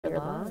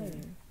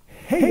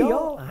Hey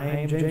y'all,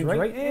 I'm James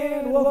Wright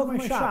and welcome to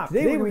my shop.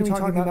 Today we're going to be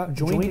talking about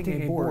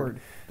jointing a board.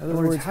 In other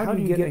words, how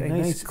do you get a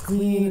nice,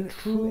 clean,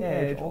 true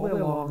edge all the way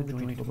along the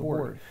joint of the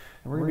board?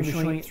 And we're going to be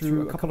showing you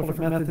through a couple of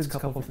different methods, a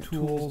couple of different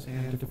tools,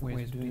 and different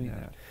ways of doing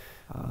that.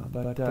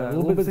 But a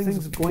little bit of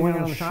things going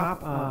on in the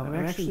shop. I'm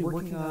actually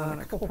working on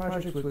a couple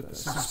projects with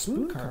some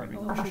spoon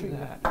carving. I'll show you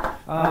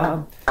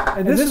that.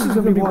 And this is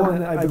going to be one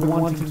that I've been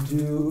wanting to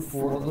do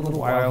for a little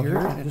while here,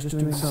 and just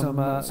doing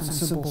some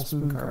simple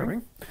spoon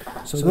carving.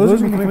 So those are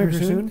going to be coming here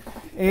soon.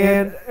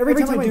 And every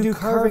time I do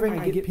carving,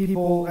 I get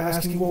people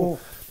asking, well,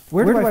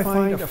 where do I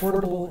find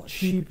affordable,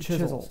 cheap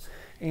chisels?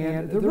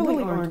 And there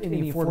really aren't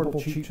any affordable,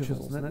 cheap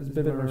chisels, and that's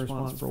been my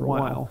response for a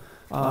while.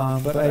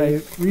 But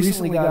I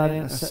recently got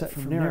in a set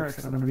from Narix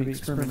that I'm going to be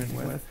experimenting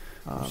with.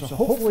 So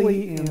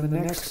hopefully in the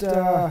next,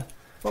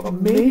 well,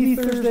 maybe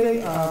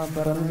Thursday,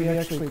 but I'm going to be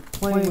actually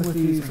playing with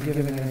these and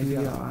giving an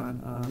idea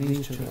on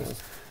these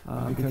chisels.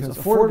 Because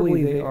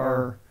affordably, they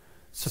are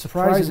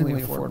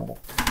surprisingly affordable.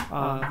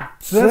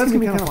 So that's going to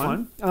be kind of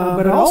fun.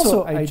 But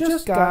also, I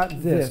just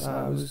got this.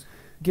 I was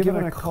given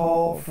a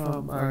call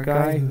from a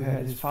guy who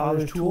had his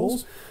father's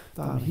tools.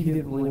 He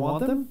didn't really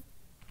want them.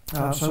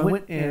 So I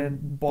went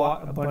and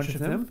bought a bunch of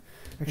them.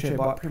 Actually, I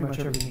bought pretty much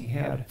everything he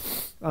had.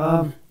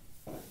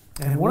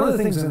 And one of the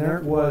things in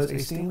there was a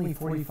Stanley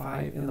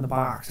 45 in the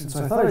box. And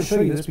so I thought I'd show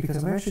you this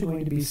because I'm actually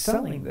going to be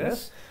selling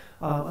this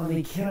on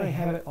the Can I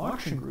Have It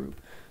auction group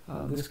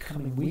this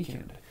coming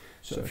weekend.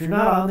 So if you're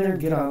not on there,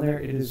 get on there.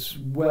 It is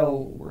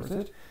well worth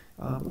it.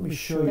 Let me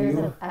show you. There's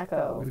an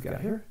echo. What we've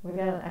got here. We've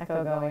got an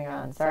echo going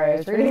on. Sorry, I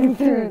was reading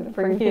through the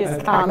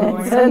previous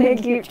comments and they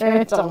keep trying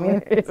to tell me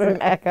there's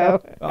an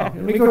echo. Oh, let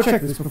me go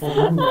check this before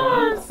we move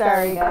on.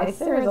 Sorry, guys.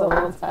 Sarah's a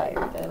little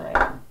tired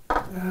tonight.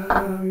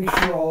 Make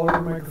sure all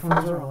our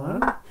microphones are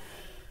on.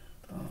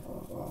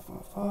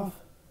 Off.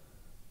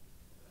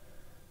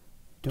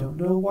 Don't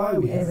know why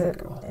we have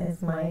echo.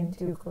 Is mine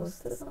too close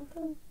to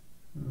something?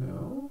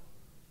 No.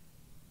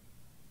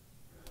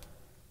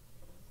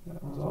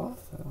 That one's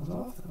off, that one's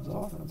off, that one's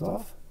off, that one's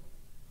off.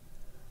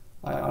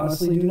 I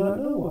honestly do not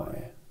know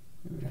why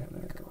we would have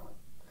an echo.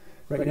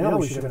 Right now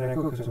we should have an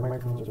echo because our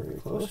microphones are very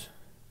close.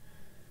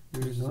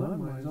 Yours is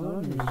on, mine is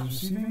on, yours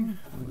is receiving,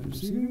 mine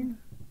is receiving.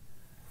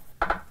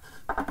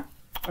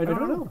 I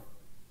don't know.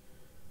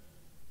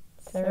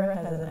 Sarah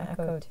has an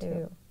echo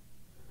too.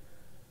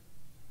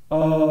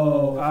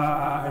 Oh,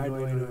 I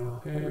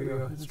know. There we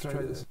go, let's try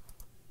this.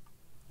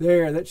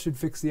 There, that should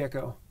fix the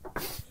echo.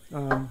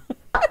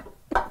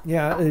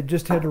 Yeah, it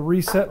just had to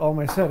reset all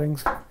my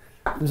settings.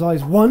 There's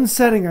always one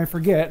setting I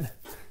forget.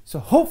 So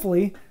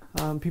hopefully,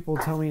 people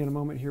will tell me in a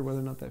moment here whether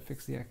or not that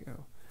fixed the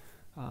echo.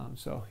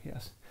 So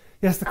yes.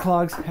 Yes, the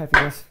clogs,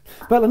 happiness.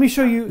 But let me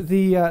show you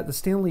the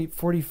Stanley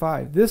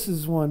 45. This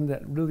is one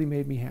that really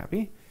made me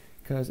happy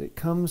because it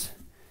comes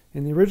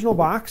in the original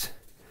box.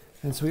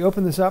 And so we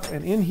open this up,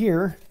 and in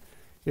here,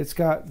 it's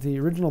got the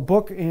original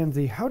book and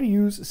the how to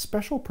use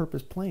special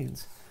purpose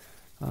planes.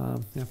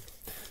 Yeah.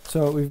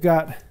 So we've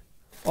got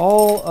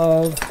all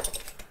of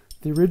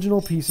the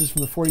original pieces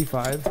from the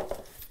 45,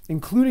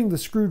 including the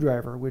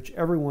screwdriver, which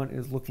everyone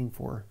is looking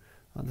for.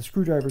 The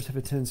screwdrivers have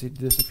a tendency to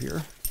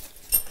disappear.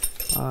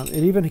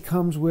 It even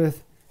comes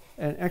with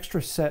an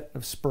extra set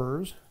of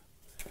spurs,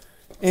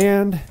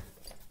 and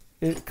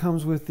it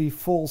comes with the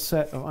full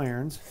set of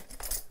irons,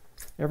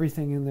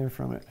 everything in there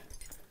from it.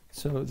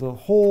 So the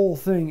whole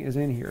thing is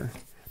in here,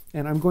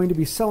 and I'm going to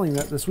be selling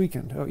that this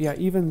weekend. Oh yeah,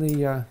 even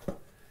the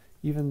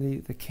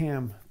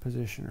cam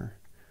positioner,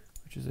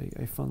 which is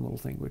a fun little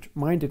thing, which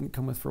mine didn't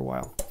come with for a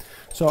while.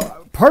 So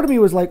part of me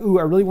was like, ooh,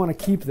 I really want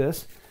to keep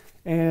this.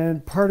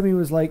 And part of me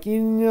was like, you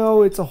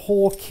know, it's a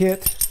whole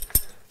kit.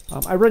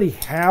 I already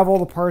have all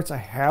the parts. I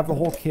have the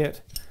whole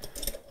kit.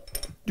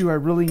 Do I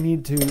really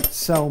need to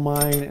sell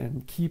mine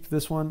and keep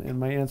this one? And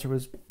my answer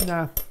was,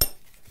 nah.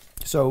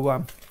 So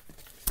we're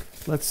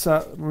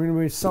going to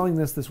be selling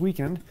this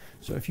weekend.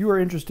 So if you are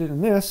interested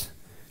in this,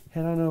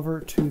 head on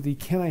over to the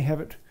Can I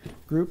Have It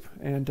group.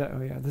 And,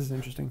 oh yeah, this is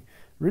interesting.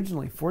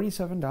 Originally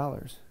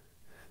 $47.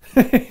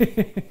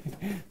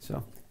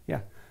 So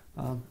yeah,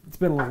 it's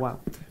been a little while.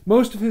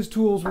 Most of his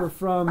tools were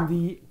from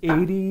the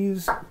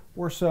 80s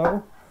or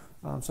so.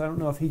 So I don't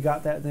know if he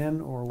got that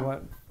then or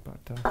what, but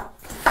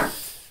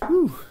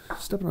whew,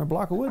 stepping on a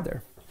block of wood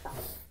there.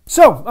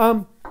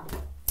 So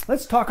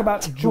let's talk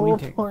about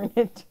jointing.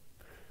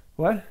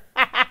 What?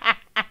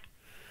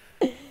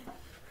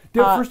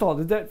 First of all,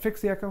 did that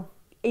fix the echo?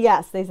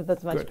 Yes, they said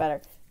that's much Good.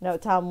 better. No,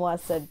 Tom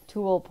West said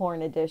tool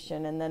porn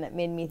edition, and then it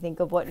made me think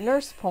of what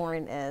nurse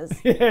porn is.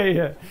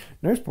 Yeah.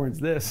 Nurse porn's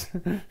this.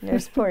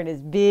 Nurse porn is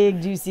big,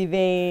 juicy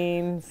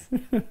veins.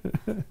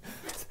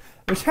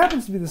 Which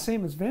happens to be the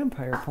same as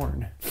vampire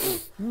porn.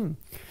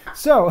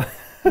 So.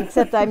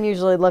 Except I'm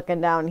usually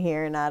looking down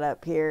here, not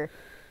up here.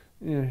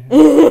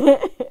 Yeah.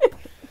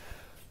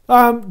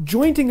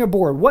 Jointing a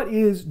board. What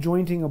is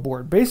jointing a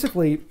board?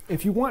 Basically,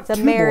 if you want it's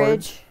a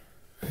marriage.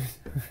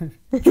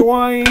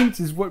 Joint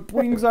is what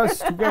brings us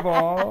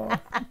together.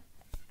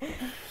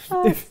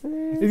 if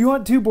you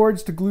want two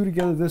boards to glue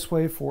together this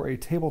way for a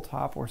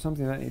tabletop or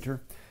something of that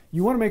nature,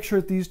 you want to make sure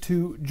that these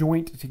two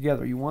joint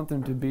together. You want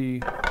them to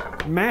be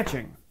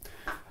matching.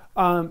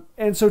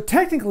 And so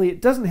technically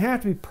it doesn't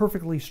have to be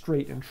perfectly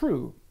straight and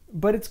true,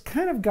 but it's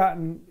kind of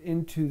gotten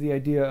into the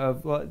idea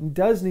of, well, it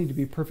does need to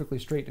be perfectly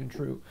straight and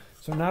true.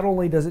 So not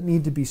only does it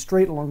need to be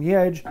straight along the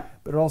edge,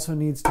 but it also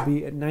needs to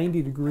be at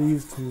 90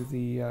 degrees to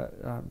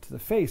the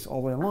face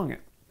all the way along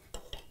it.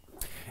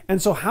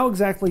 And so how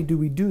exactly do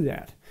we do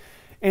that?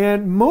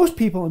 And most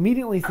people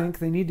immediately think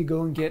they need to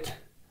go and get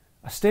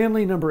a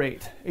Stanley number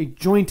 8, a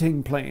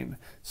jointing plane,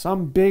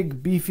 some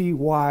big, beefy,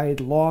 wide,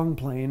 long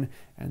plane,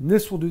 and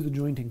this will do the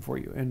jointing for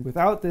you. And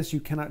without this, you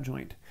cannot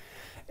joint.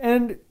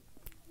 And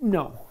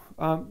no.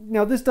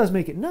 Now, this does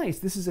make it nice.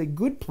 This is a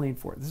good plane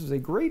for it. This is a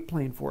great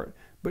plane for it.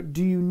 But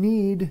do you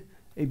need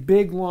a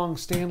big, long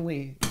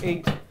Stanley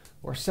 8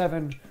 or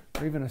 7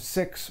 or even a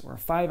 6 or a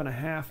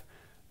 5.5?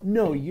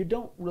 No, you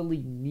don't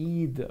really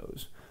need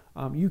those.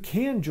 You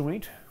can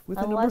joint with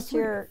a number 3. Unless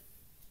you're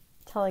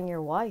telling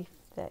your wife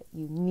that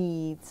you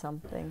need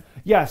something.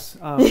 Yes,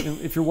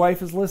 if your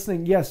wife is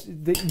listening, yes,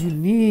 that you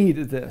need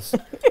this.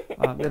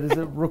 That is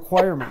a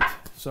requirement.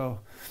 So,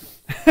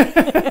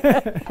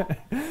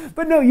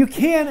 but no, you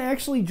can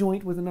actually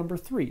joint with a number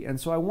 3. And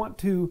so I want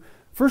to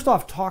first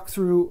off talk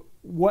through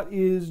what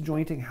is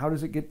jointing, how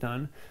does it get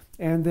done,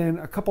 and then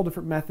a couple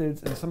different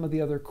methods and some of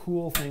the other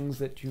cool things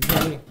that you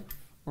may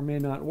or may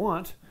not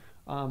want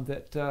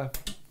that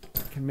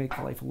can make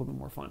life a little bit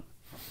more fun.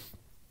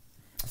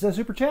 Is that a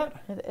super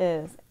chat? It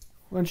is.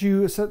 Why don't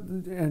you sit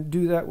and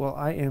do that while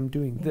I am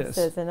doing this?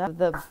 This is enough of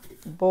the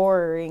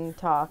boring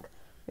talk.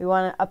 We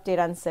want an update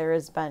on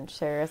Sarah's bench.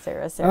 Sarah.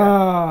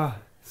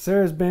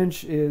 Sarah's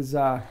bench is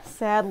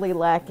sadly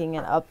lacking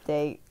an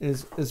update.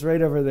 Is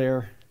right over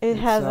there. It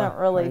hasn't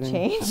really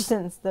changed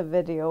since the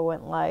video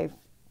went live.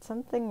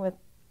 Something with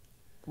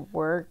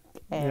work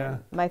and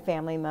my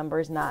family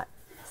members not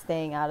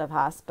staying out of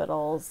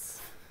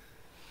hospitals.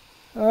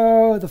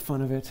 Oh, the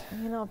fun of it.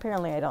 You know,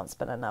 apparently I don't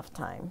spend enough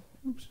time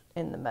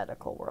in the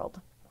medical world.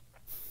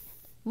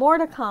 More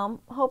to come.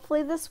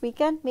 Hopefully this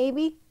weekend,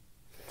 maybe.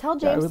 Tell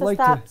James to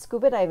stop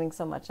scuba diving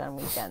so much on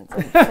weekends.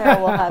 And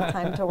Sarah will have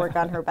time to work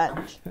on her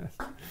bench.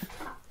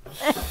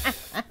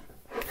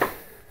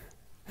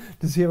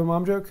 Does he have a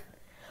mom joke?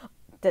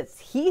 Does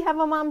he have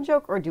a mom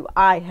joke, or do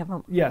I have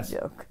a mom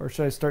joke? Or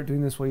should I start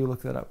doing this while you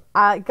look that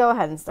up? Go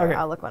ahead and start. Okay.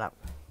 I'll look one up.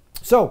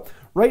 So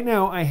right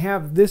now I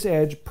have this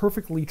edge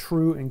perfectly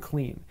true and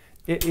clean.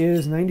 It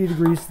is 90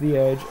 degrees to the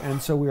edge,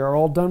 and so we are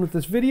all done with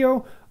this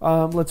video.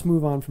 Let's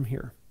move on from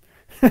here.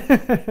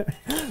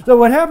 So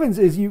what happens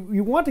is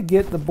you want to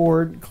get the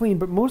board clean,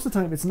 but most of the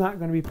time it's not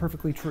going to be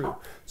perfectly true.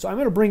 So I'm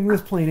going to bring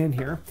this plane in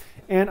here,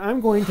 and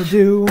I'm going to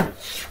do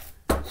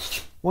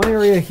one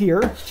area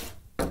here.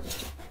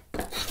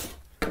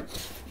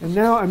 And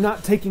now I'm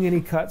not taking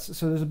any cuts,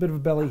 so there's a bit of a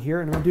belly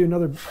here, and I'm going to do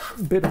another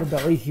bit of a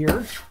belly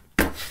here.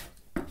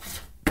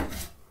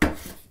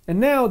 And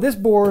now this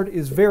board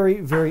is very,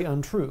 very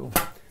untrue.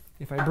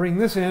 If I bring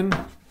this in,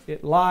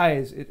 it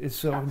lies. It is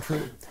so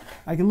untrue.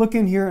 I can look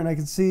in here and I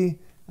can see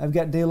I've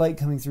got daylight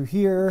coming through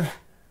here.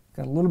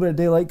 Got a little bit of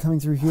daylight coming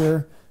through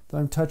here, though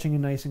I'm touching it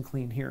nice and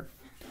clean here.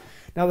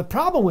 Now the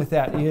problem with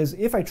that is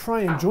if I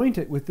try and joint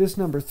it with this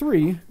number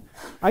 3,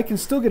 I can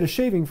still get a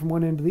shaving from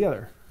one end to the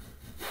other.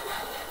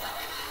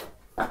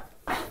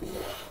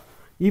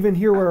 Even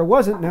here where I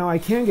wasn't, now I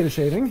can get a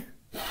shaving.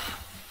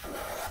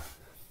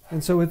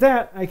 And so with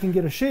that, I can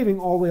get a shaving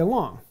all the way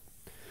along.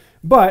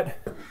 But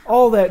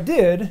all that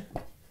did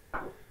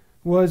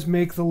was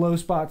make the low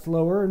spots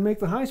lower and make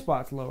the high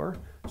spots lower.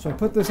 So I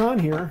put this on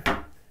here,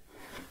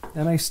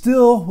 and I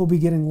still will be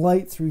getting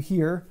light through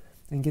here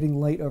and getting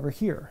light over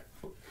here.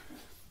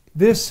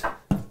 This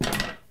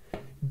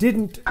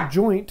didn't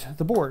joint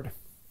the board.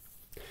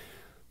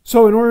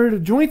 So in order to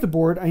joint the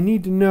board, I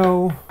need to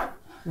know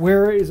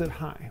where is it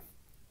high.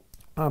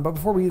 But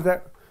before we do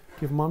that, do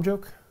you have a mom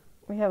joke?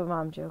 We have a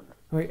mom joke.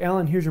 Okay,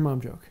 Ellen, here's your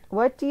mom joke.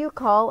 What do you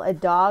call a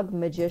dog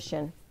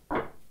magician?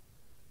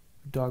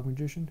 Dog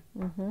magician?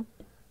 Mm-hmm.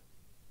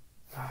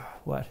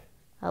 What?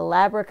 A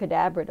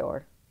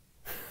labracadabrador.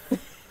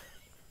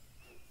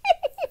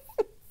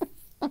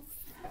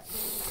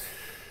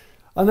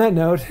 On that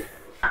note,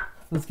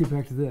 let's get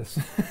back to this.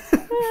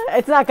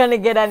 It's not going to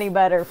get any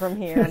better from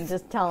here. I'm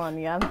just telling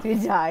you, I'm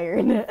too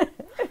tired.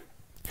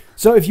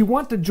 So if you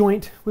want to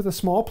joint with a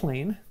small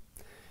plane,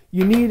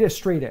 you need a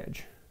straight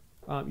edge.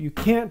 You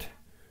can't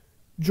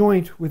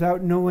joint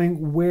without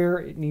knowing where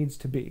it needs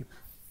to be.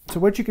 So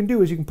what you can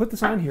do is you can put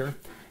this on here,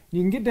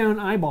 you can get down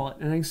and eyeball it,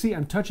 and I can see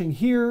I'm touching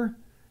here,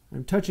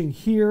 I'm touching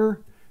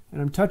here, and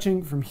I'm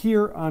touching from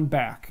here on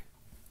back.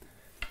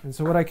 And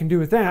so what I can do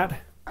with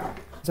that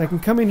is I can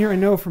come in here and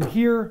know from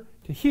here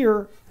to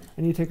here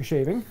I need to take a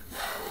shaving.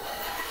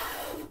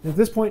 And at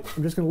this point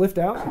I'm just going to lift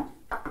out.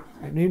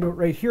 I need to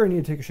right here I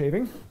need to take a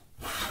shaving.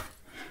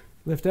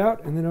 Lift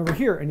out, and then over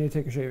here I need to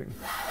take a shaving.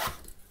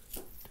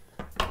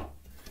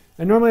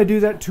 And normally I do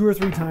that 2 or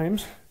 3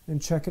 times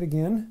and check it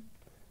again.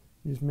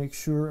 Just make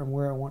sure I'm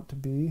where I want to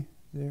be.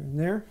 There and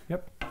there.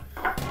 Yep.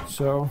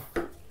 So,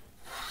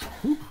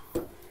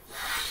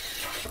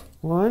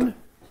 1,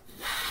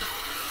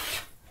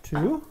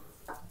 2,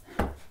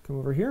 come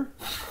over here.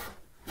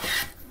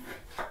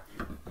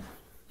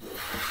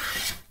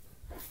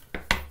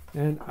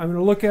 And I'm going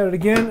to look at it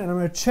again, and I'm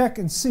going to check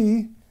and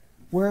see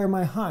where am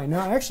I high.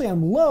 Now, actually,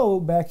 I'm low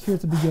back here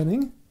at the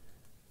beginning.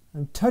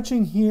 I'm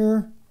touching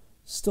here,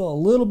 still a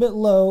little bit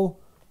low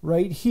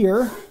right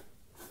here,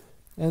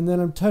 and then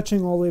I'm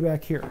touching all the way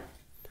back here.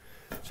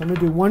 So I'm going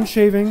to do one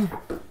shaving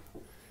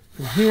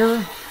from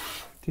here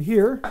to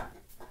here,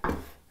 and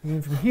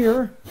then from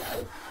here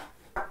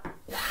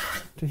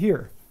to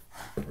here.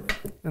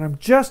 And I'm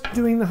just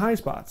doing the high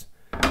spots.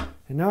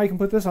 And now I can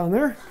put this on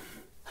there.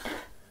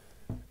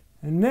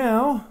 And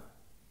now,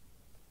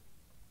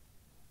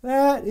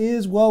 that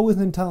is well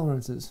within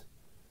tolerances.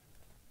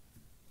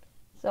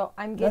 So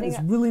I'm getting...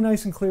 That is really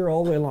nice and clear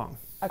all the way along.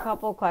 A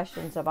couple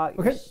questions about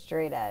your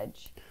straight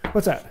edge.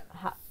 What's that?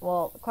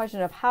 Well,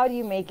 question of how do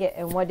you make it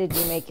and what did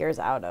you make yours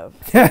out of?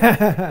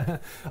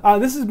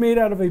 This is made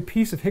out of a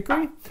piece of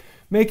hickory.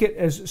 Make it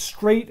as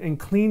straight and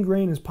clean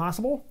grain as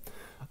possible.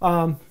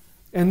 And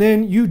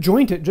then you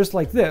joint it just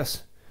like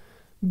this.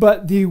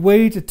 But the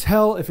way to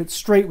tell if it's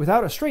straight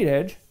without a straight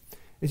edge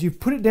is you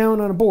put it down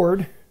on a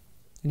board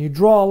and you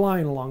draw a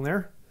line along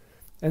there.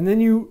 And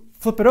then you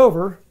flip it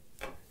over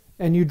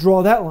and you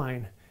draw that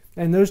line.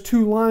 And those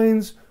two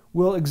lines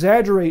will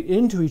exaggerate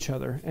into each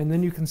other, and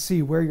then you can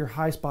see where your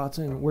high spots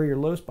and where your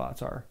low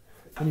spots are.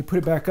 And you put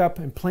it back up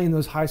and plane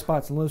those high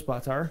spots and low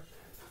spots are.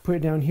 Put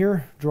it down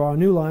here, draw a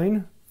new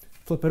line,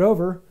 flip it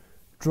over,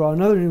 draw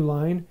another new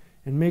line,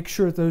 and make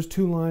sure that those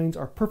two lines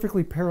are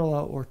perfectly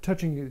parallel or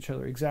touching each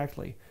other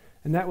exactly.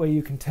 And that way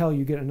you can tell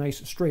you get a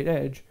nice straight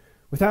edge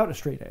without a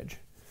straight edge.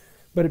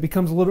 But it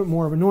becomes a little bit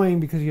more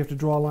annoying because you have to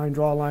draw a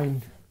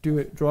line, do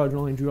it, draw a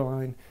line, draw a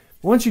line.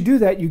 Once you do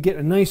that, you get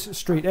a nice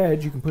straight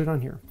edge. You can put it on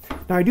here.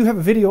 Now, I do have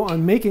a video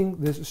on making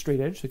this straight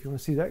edge, so if you want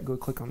to see that, go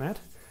click on that.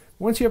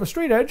 Once you have a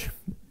straight edge,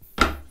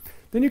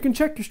 then you can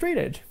check your straight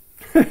edge.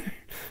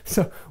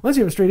 So once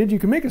you have a straight edge, you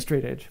can make a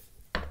straight edge.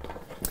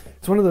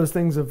 It's one of those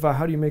things of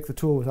how do you make the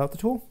tool without the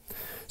tool.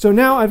 So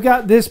now I've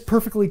got this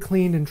perfectly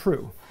cleaned and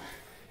true.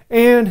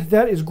 And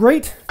that is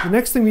great. The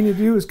next thing we need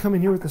to do is come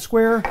in here with the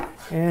square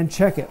and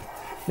check it.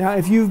 Now,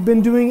 if you've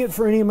been doing it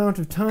for any amount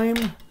of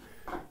time,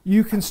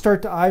 you can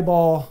start to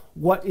eyeball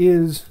what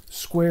is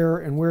square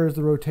and where is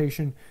the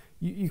rotation.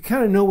 You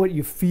kind of know what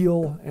you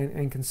feel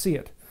and can see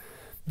it.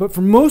 But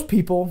for most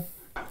people,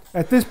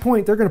 at this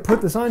point, they're going to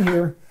put this on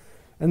here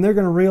and they're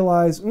going to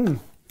realize,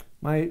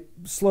 my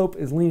slope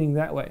is leaning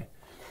that way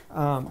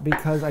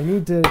because I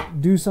need to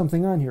do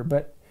something on here.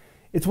 But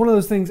it's one of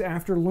those things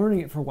after learning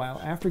it for a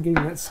while, after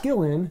getting that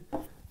skill in,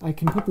 I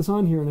can put this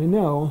on here and I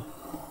know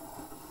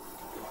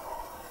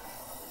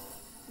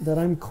that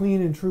I'm clean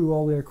and true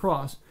all the way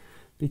across,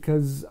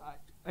 because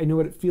I know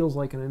what it feels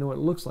like and I know what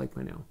it looks like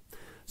by now.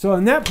 So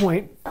on that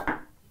point,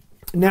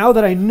 now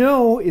that I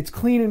know it's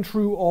clean and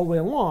true all the way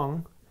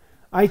along,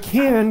 I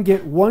can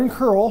get one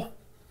curl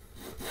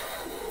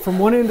from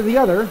one end to the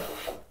other.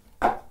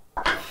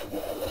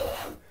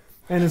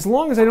 And as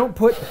long as I don't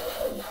put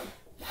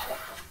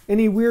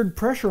any weird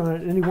pressure on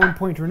it at any one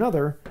point or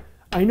another,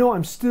 I know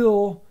I'm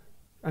still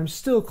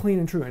clean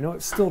and true. I know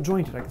it's still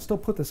jointed. I can still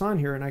put this on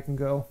here and I can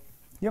go,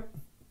 yep,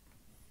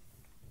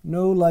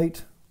 no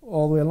light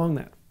all the way along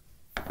that.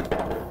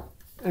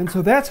 And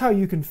so that's how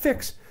you can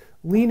fix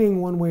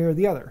leaning one way or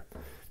the other,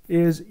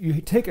 is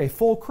you take a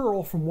full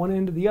curl from one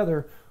end to the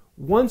other.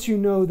 Once you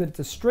know that it's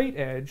a straight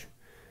edge,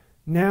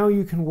 now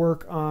you can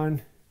work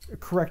on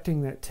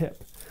correcting that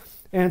tip.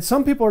 And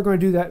some people are going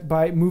to do that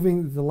by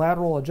moving the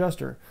lateral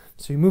adjuster.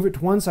 So you move it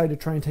to one side to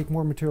try and take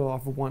more material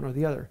off of one or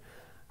the other.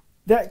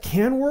 That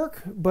can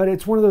work, but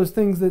it's one of those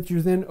things that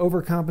you're then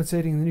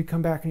overcompensating, and then you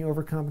come back and you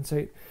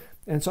overcompensate.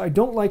 And so I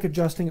don't like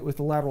adjusting it with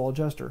the lateral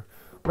adjuster.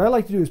 What I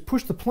like to do is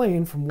push the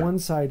plane from one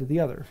side to the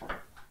other.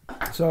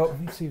 So let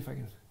me see if I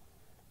can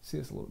see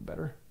this a little bit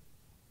better.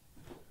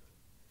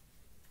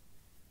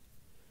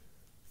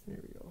 There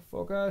we go.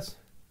 Focus.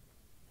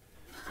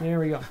 There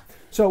we go.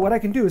 So what I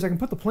can do is I can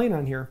put the plane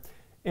on here,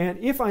 and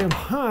if I am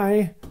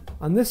high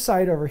on this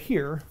side over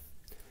here,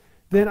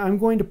 then I'm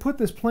going to put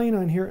this plane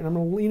on here and I'm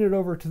going to lean it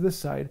over to this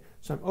side,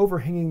 so I'm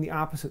overhanging the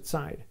opposite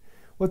side.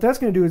 What that's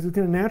going to do is it's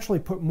going to naturally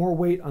put more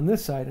weight on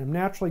this side, and I'm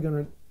naturally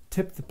going to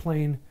tip the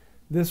plane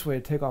this way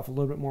to take off a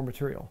little bit more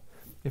material.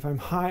 If I'm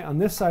high on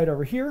this side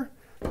over here,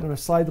 then I'm going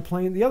to slide the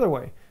plane the other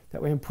way.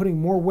 That way I'm putting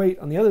more weight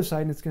on the other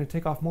side, and it's going to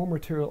take off more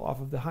material off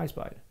of the high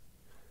side.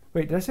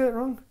 Wait, did I say that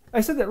wrong?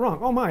 I said that wrong.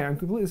 Oh my, I'm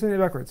completely saying it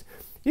backwards.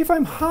 If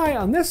I'm high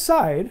on this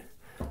side,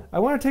 I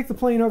want to take the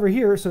plane over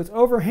here so it's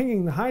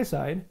overhanging the high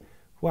side.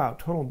 Wow,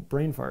 total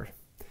brain fart.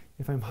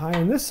 If I'm high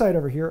on this side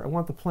over here, I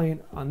want the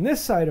plane on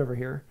this side over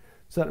here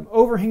so that I'm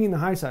overhanging the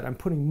high side. I'm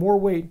putting more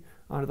weight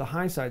onto the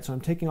high side, so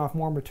I'm taking off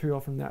more material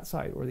from that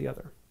side or the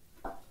other.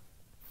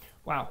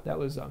 Wow, that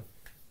was a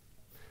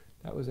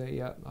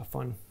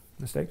fun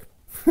mistake.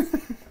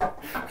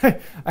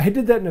 I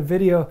did that in a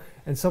video,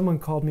 and someone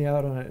called me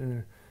out on it,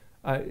 and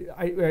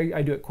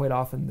I do it quite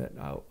often that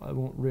I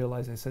won't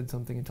realize I said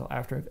something until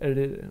after I've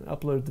edited and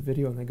uploaded the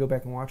video, and then go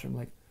back and watch it. I'm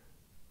like,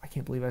 I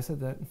can't believe I said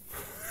that.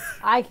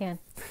 I can.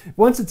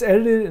 Once it's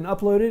edited and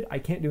uploaded, I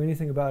can't do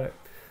anything about it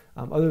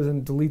other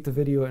than delete the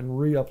video and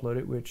re-upload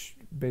it, which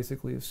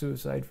basically is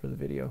suicide for the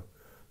video.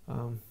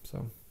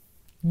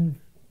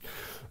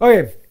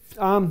 Okay.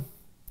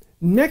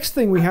 Next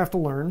thing we have to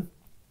learn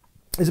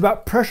is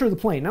about pressure of the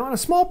plane. Now, on a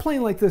small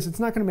plane like this, it's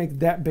not going to make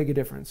that big a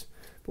difference.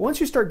 But once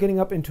you start getting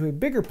up into a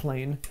bigger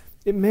plane,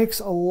 it makes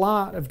a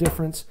lot of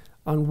difference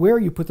on where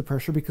you put the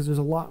pressure because there's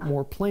a lot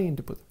more plane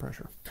to put the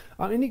pressure.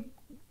 Any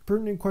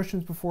pertinent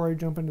questions before I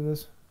jump into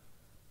this?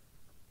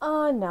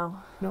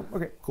 No. No?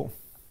 Okay, cool.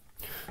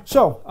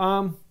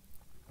 So,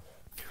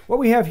 what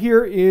we have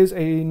here is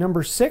a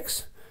number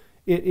 6.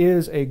 It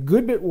is a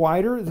good bit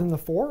wider than the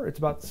 4. It's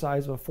about the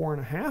size of a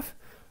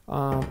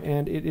 4.5,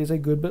 and it is a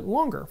good bit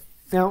longer.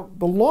 Now,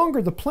 the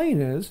longer the plane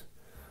is,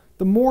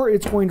 the more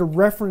it's going to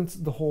reference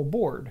the whole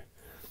board.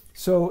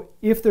 So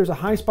if there's a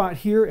high spot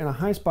here and a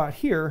high spot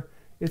here,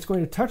 it's going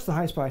to touch the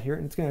high spot here,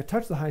 and it's going to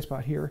touch the high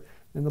spot here,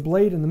 and the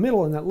blade in the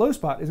middle in that low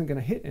spot isn't going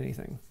to hit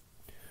anything.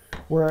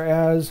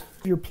 Whereas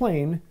your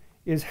plane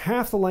is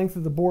half the length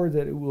of the board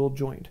that it will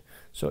joint.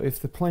 So if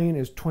the plane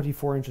is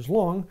 24 inches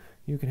long,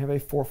 you can have a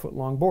 4-foot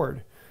long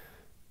board.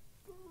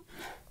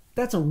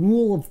 That's a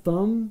rule of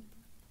thumb,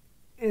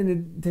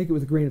 and take it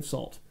with a grain of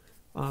salt.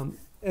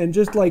 And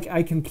just like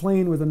I can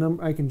plane with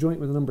I can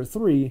joint with a number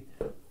 3,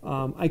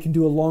 I can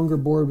do a longer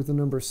board with a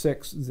number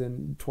 6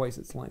 than twice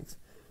its length.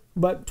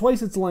 But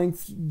twice its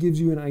length gives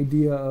you an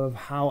idea of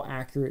how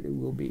accurate it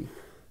will be.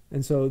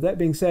 And so that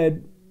being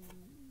said,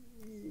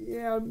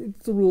 yeah,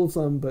 it's a rule of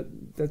thumb, but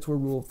that's where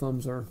rule of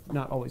thumbs are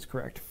not always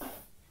correct.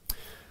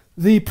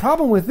 The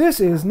problem with this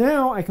is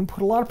now I can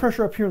put a lot of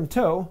pressure up here on the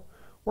toe,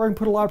 or I can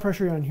put a lot of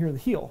pressure down here on the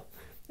heel.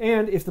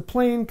 And if the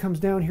plane comes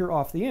down here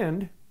off the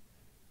end,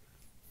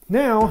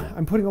 now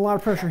I'm putting a lot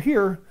of pressure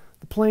here,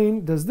 the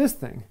plane does this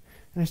thing.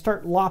 And I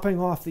start lopping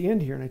off the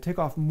end here, and I take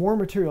off more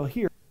material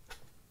here.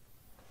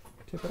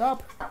 Tip it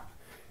up,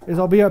 is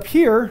I'll be up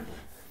here,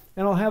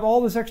 and I'll have all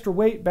this extra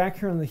weight back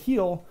here on the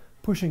heel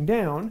pushing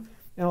down,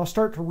 and I'll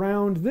start to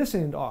round this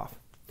end off.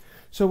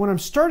 So when I'm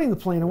starting the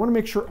plane, I want to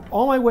make sure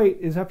all my weight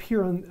is up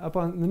here up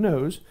on the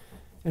nose,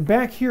 and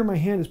back here my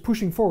hand is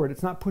pushing forward.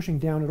 It's not pushing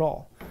down at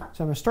all.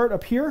 So I'm going to start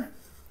up here.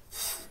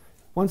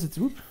 Once it's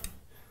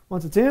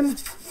in,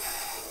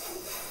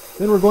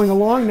 then we're going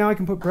along. Now I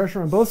can put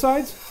pressure on both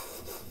sides.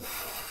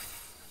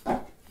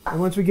 And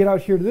once we get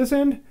out here to this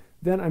end,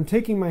 then I'm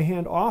taking my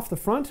hand off the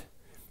front,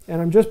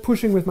 and I'm just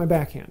pushing with my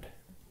backhand.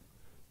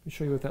 Let me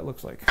show you what that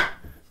looks like.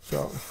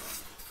 So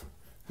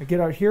I get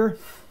out here,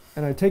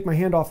 and I take my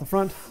hand off the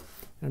front,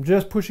 and I'm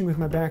just pushing with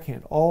my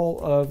backhand. All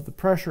of the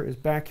pressure is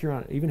back here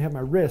on it. I even have my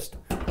wrist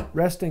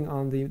resting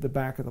on the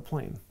back of the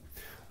plane.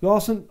 You'll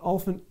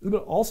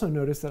also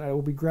notice that I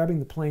will be grabbing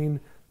the plane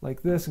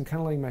like this and kind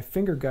of letting my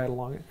finger guide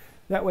along it.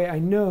 That way I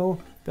know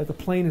that the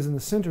plane is in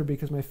the center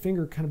because my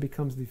finger kind of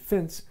becomes the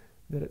fence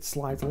that it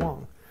slides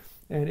along.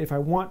 And if I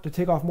want to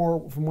take off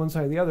more from one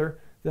side or the other,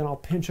 then I'll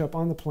pinch up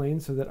on the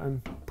plane so that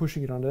I'm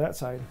pushing it onto that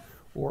side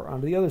or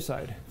onto the other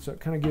side. So it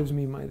kind of gives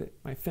me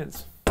my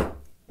fence.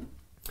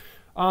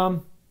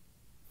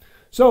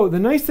 So the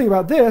nice thing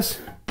about this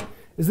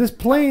is this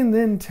plane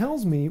then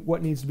tells me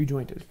what needs to be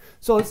jointed.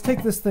 So let's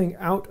take this thing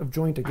out of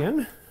joint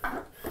again.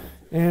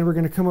 And we're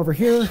going to come over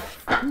here.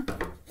 And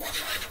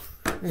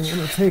I'm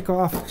going to take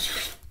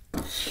off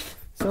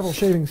several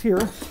shavings here.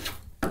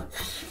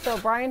 So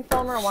Brian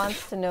Fulmer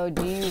wants to know,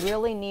 do you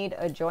really need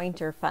a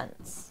jointer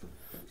fence?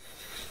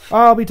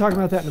 I'll be talking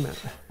about that in a minute.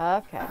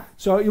 Okay.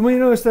 So you may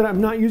notice that I'm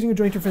not using a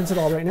jointer fence at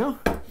all right now.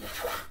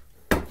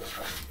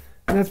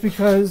 And that's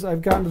because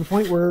I've gotten to the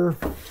point where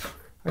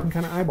I can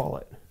kind of eyeball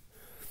it.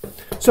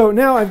 So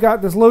now I've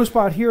got this low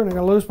spot here, and I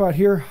got a low spot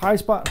here, high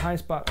spot, high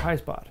spot, high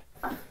spot.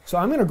 So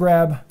I'm going to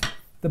grab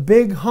the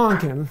big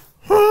honkin',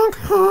 honk,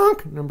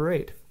 honk, number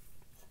 8.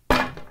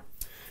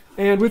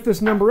 And with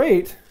this number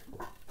 8,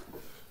 let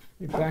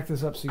me back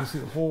this up so you can see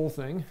the whole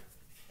thing.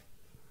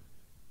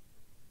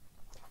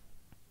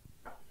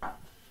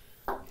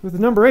 With the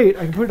number 8,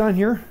 I can put it on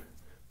here,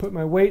 put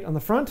my weight on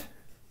the front,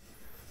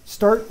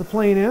 start the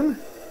plane in,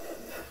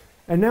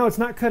 and now it's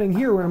not cutting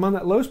here when I'm on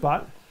that low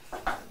spot.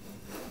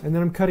 And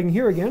then I'm cutting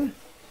here again,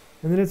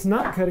 and then it's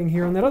not cutting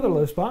here on that other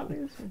low spot.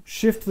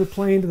 Shift the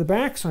plane to the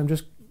back, so I'm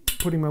just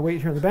putting my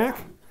weight here in the back.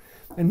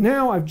 And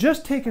now I've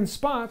just taken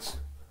spots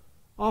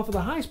off of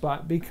the high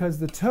spot because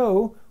the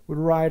toe would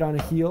ride on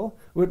a hill,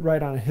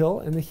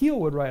 and the heel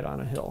would ride on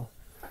a hill.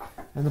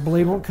 And the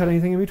blade won't cut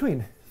anything in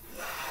between.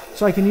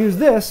 So I can use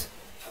this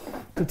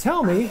to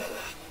tell me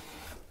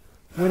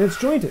when it's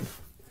jointed.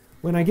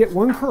 When I get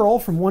one curl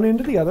from one end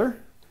to the other,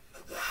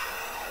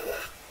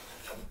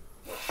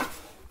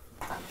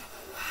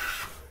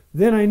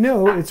 then I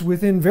know it's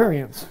within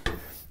variance.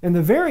 And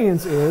the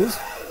variance is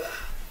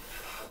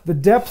the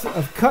depth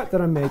of cut that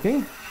I'm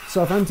making.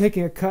 So if I'm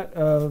taking a cut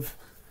of,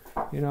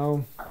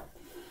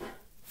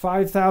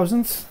 5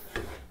 thousandths,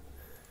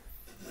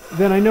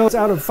 then I know it's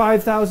out of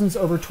 5 thousandths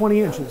over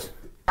 20 inches.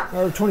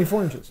 or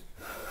 24 inches.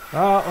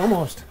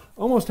 Almost.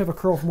 Almost have a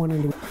curl from one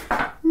end to the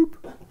other.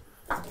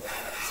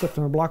 Stepped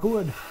on a block of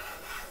wood.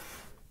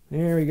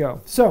 There we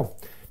go. So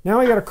now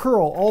I got a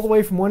curl all the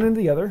way from one end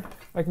to the other.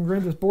 I can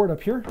grab this board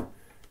up here,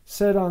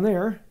 set it on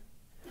there,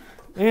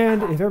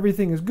 and if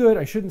everything is good,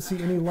 I shouldn't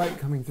see any light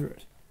coming through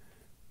it.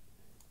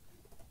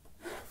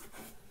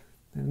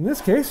 And in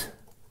this case,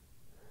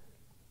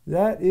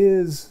 that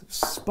is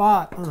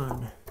spot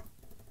on.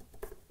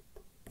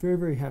 Very,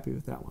 very happy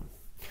with that one.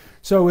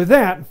 So with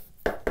that,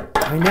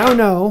 I now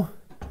know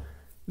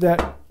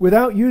that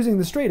without using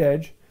the straight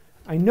edge,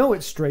 I know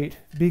it's straight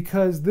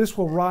because this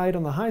will ride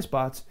on the high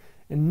spots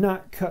and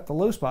not cut the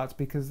low spots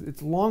because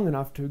it's long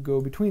enough to go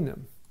between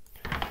them.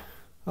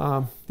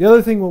 The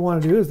other thing we'll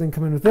want to do is then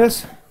come in with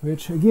this,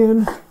 which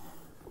again,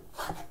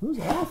 who's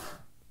that off?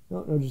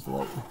 No, just the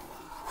light.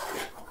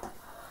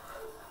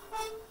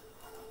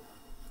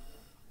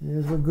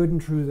 We're good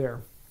and true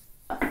there.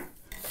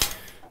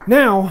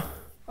 Now,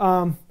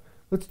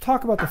 let's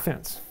talk about the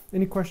fence.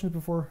 Any questions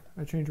before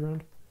I change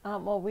around?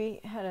 Well,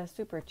 we had a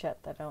super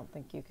chat that I don't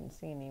think you can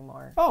see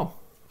anymore. Oh,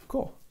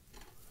 cool.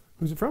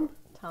 Who's it from?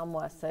 Tom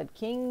West said,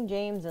 King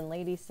James and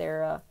Lady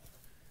Sarah,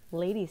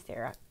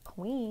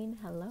 Queen,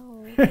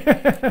 hello.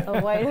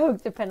 A White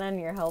Oak depend on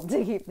your help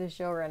to keep the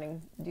show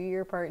running. Do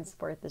your part and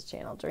support this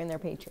channel. Join their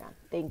Patreon.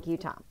 Thank you,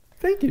 Tom.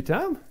 Thank you,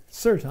 Tom.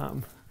 Sir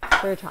Tom.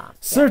 Sir Tom.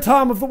 Sir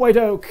Tom of the White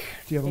Oak.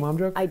 Do you have a mom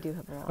joke? I do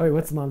have a mom joke. Oh, wait,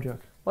 what's the mom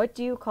joke? What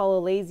do you call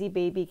a lazy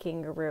baby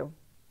kangaroo?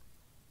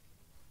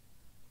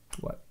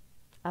 What?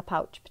 A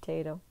pouch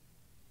potato.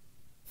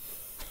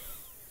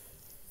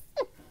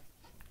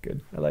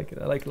 Good. I like it.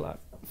 I like it a lot.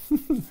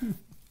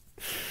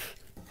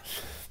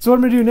 So what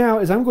I'm going to do now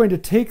is I'm going to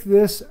take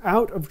this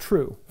out of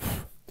true.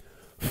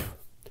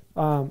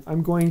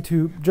 I'm going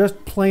to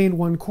just plane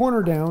one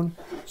corner down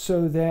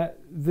so that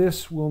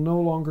this will no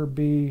longer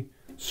be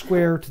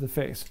square to the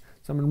face.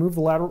 So I'm going to move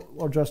the lateral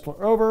adjuster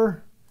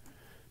over.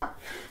 Now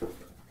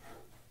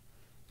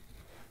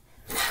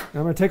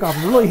I'm going to take off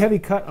a really heavy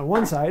cut on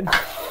one side.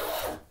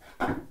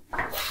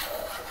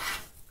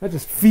 That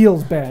just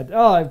feels bad.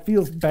 Oh, it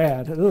feels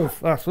bad. Ugh,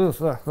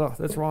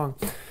 that's wrong.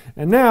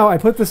 And now I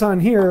put this on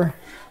here,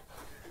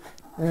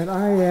 and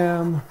I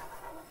am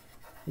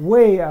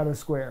way out of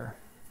square.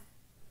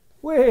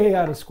 Way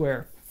out of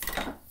square.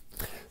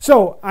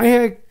 So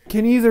I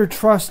can either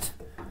trust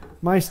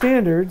my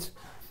standards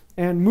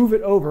and move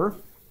it over.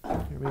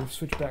 Here, maybe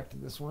switch back to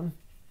this one.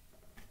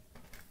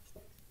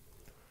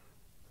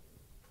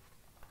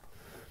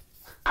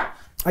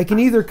 I can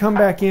either come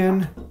back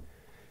in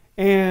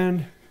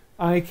and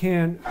I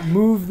can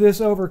move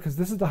this over because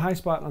this is the high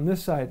spot on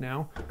this side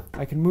now.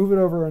 I can move it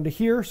over onto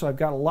here, so I've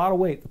got a lot of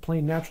weight. The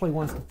plane naturally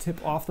wants to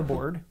tip off the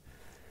board.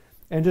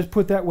 And just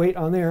put that weight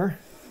on there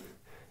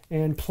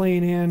and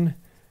plane in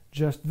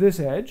just this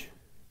edge.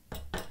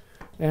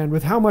 And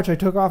with how much I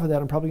took off of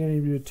that, I'm probably going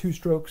to do 2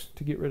 strokes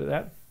to get rid of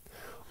that.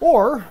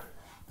 Or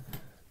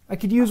I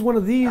could use one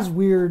of these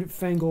weird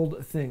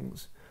fangled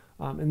things.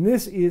 And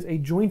this is a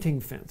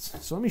jointing fence.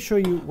 So let me show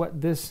you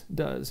what this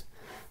does.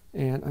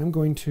 And I'm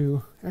going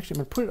to, actually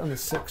I'm going to put it on the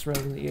 6 rather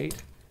than the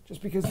 8,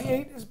 just because the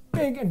 8 is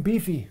big and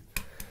beefy.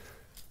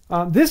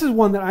 This is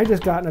one that I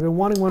just got, and I've been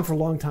wanting one for a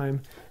long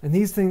time. And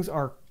these things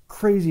are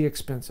crazy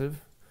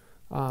expensive.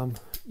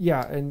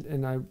 Yeah,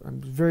 and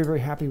I'm very,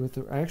 very happy with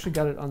it. I actually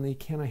got it on the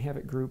Can I Have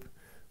It group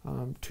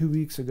 2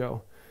 weeks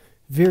ago.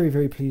 Very,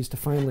 very pleased to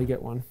finally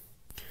get one.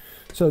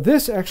 So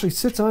this actually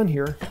sits on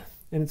here,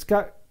 and it's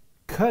got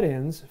cut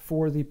ends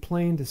for the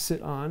plane to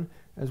sit on,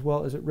 as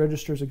well as it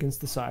registers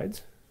against the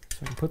sides. So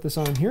I can put this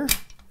on here,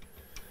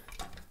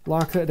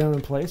 lock that down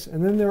in place,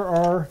 and then there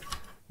are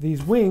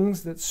these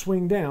wings that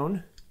swing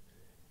down,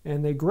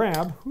 and they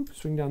grab,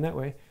 swing down that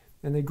way,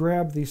 and they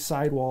grab the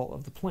sidewall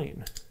of the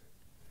plane.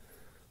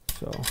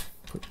 So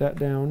put that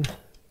down,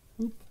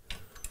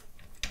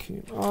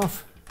 came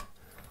off,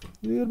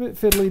 a little bit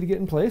fiddly to get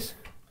in place.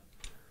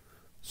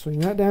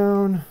 Swing that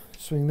down,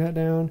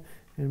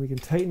 and we can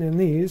tighten in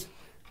these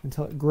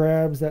until it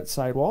grabs that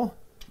sidewall.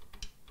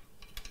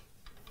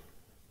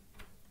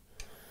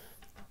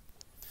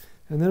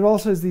 And then it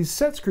also has these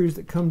set screws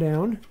that come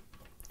down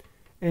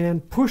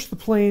and push the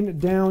plane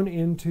down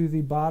into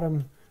the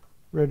bottom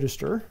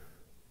register.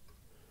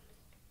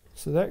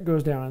 So that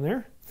goes down in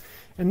there.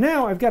 And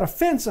now I've got a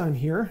fence on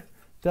here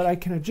that I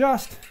can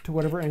adjust to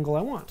whatever angle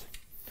I want.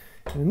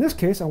 And in this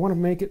case, I want to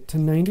make it to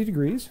 90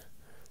 degrees.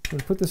 I'm going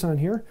to put this on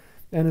here.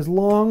 And as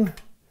long,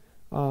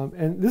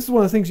 and this is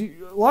one of the things,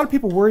 a lot of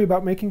people worry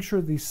about making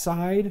sure the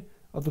side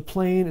of the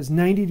plane is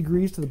 90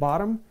 degrees to the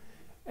bottom.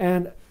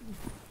 And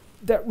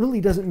that really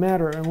doesn't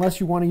matter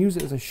unless you want to use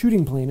it as a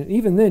shooting plane. And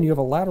even then, you have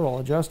a lateral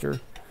adjuster.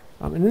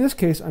 And in this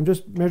case, I'm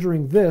just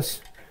measuring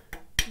this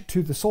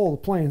to the sole of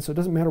the plane, so it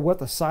doesn't matter what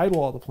the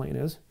sidewall of the plane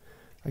is.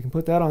 I can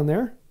put that on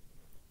there,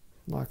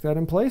 lock that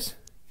in place,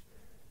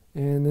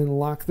 and then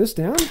lock this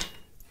down.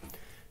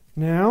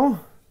 Now,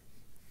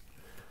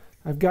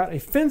 I've got a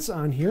fence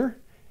on here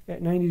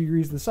at 90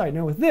 degrees to the side.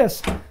 Now with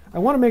this, I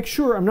want to make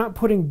sure I'm not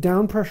putting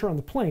down pressure on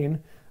the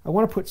plane. I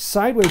want to put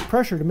sideways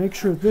pressure to make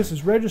sure that this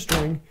is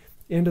registering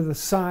into the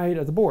side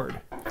of the board.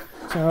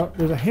 So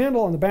there's a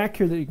handle on the back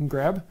here that you can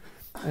grab,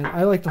 and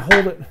I like to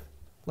hold it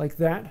like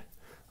that.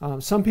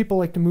 Some people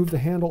like to move the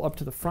handle up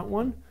to the front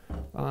one.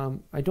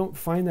 I don't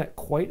find that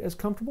quite as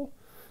comfortable.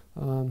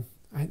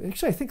 I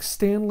think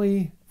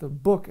Stanley, the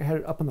book, had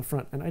it up on the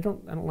front, and I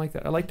don't like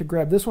that. I like to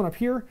grab this one up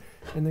here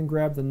and then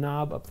grab the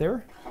knob up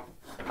there.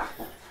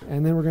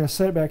 And then we're going to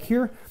set it back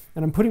here,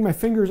 and I'm putting my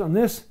fingers on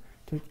this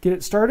to get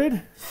it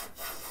started.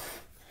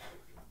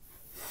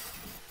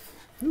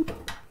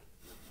 Oop,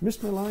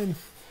 missed my line.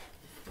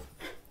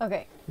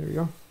 Okay. There you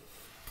go.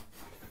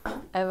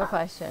 I have a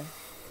question.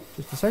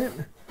 Just a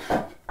second.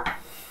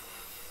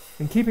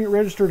 And keeping it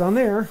registered on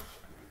there,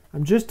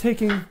 I'm just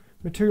taking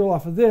material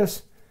off of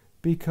this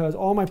because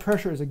all my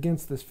pressure is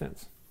against this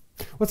fence.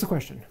 What's the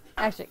question?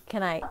 Actually,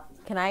 can I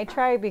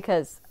try,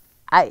 because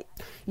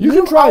you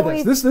can try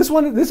this.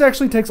 This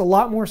actually takes a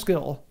lot more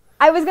skill.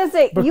 I was gonna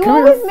say, you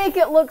always make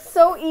it look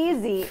so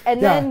easy,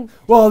 and then.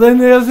 Well, then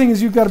the other thing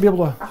is you've got to be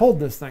able to hold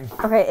this thing.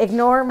 Okay,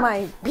 ignore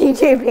my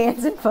PJ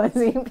pants and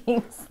fuzzy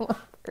pink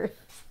slippers.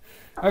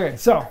 Okay,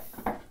 so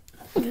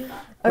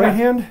right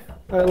hand,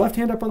 left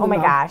hand up on the knob. Oh my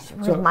gosh,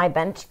 where's my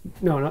bench?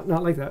 No,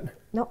 not like that.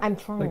 No, I'm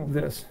trying. Like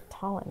this.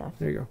 Tall enough.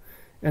 There you go.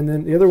 And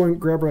then the other one,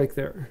 grab right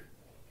there.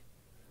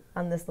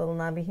 On this little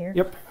knobby here?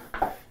 Yep.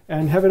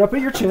 And have it up at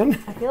your chin.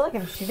 I feel like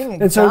I'm shooting a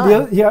gun. And so,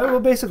 well,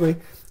 basically.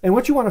 And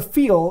what you want to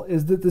feel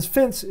is that this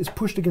fence is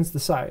pushed against the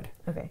side.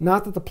 Okay.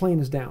 Not that the plane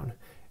is down.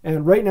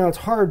 And right now it's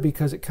hard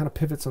because it kind of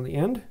pivots on the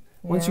end.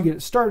 Yeah. Once you get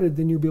it started,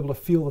 then you'll be able to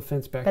feel the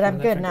fence back. But I'm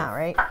good now,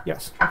 right?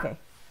 Yes. Okay.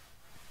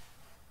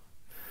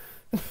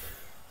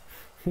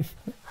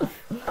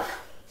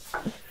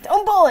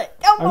 Don't pull it!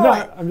 Don't pull it! I'm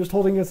not. I'm just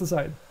holding against the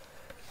side.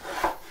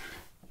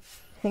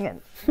 Hang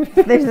on.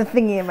 There's a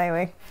thingy in my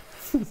way.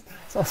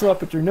 It's also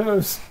up at your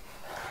nose.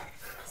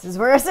 This is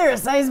where a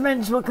size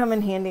bench will come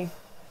in handy.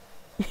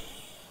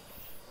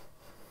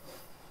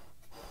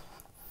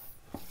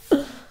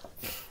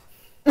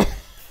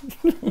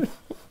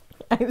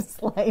 I'm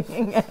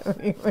sliding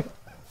everywhere.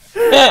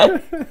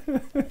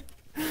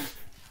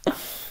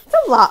 It's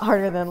a lot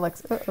harder than it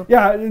looks. Uh-oh.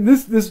 Yeah,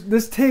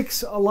 this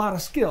takes a lot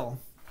of skill.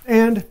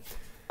 And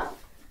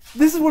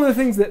this is one of the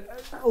things that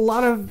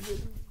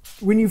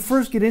when you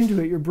first get into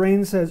it, your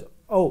brain says,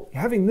 oh,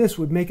 having this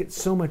would make it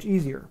so much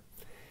easier.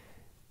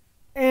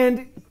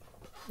 And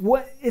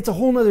it's a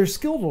whole nother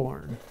skill to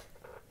learn.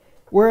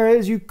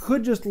 Whereas you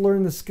could just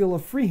learn the skill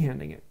of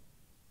freehanding it.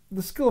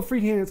 The skill of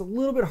freehanding is a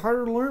little bit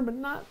harder to learn, but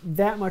not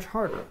that much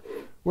harder.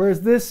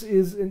 Whereas this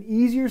is an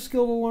easier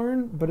skill to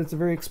learn, but it's a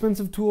very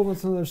expensive tool, and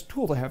it's another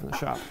tool to have in the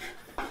shop.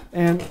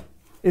 And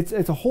it's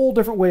a whole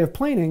different way of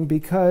planing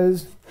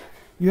because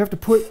you have to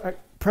put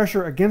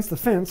pressure against the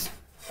fence.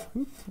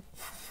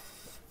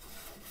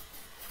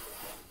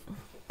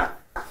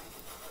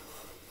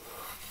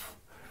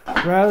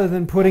 Rather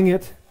than putting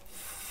it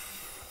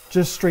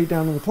just straight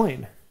down to the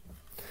plane.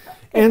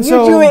 And you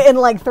do it in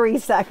like 3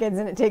 seconds,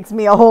 and it takes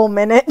me a whole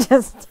minute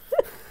just.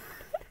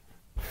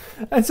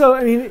 And so,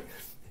 I mean,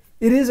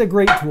 it is a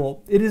great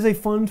tool. It is a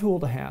fun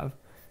tool to have,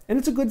 and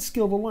it's a good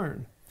skill to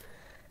learn.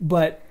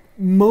 But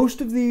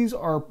most of these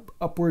are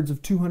upwards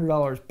of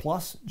 $200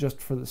 plus just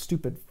for the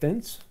stupid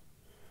fence.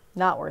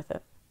 Not worth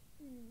it.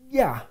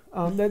 Yeah,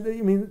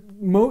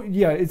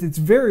 it's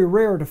very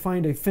rare to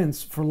find a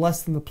fence for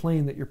less than the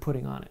plane that you're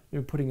putting on it.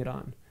 You're putting it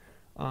on.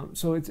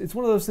 So it's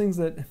one of those things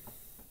that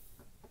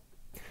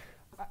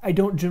I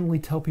don't generally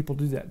tell people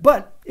to do that.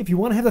 But if you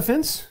want to have a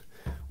fence,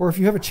 or if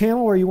you have a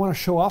channel where you want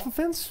to show off a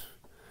fence,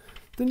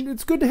 then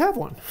it's good to have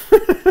one.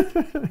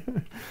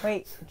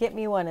 Wait, get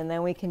me one, and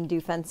then we can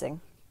do fencing.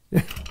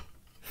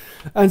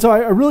 And so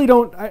I really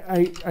don't.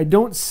 I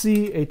don't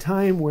see a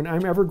time when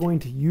I'm ever going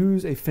to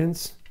use a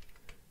fence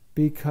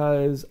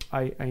because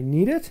I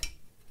need it,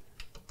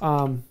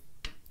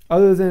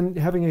 other than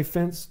having a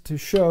fence to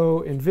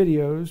show in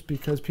videos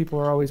because people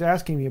are always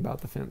asking me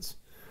about the fence.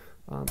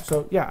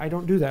 So yeah, I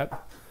don't do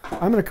that.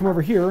 I'm going to come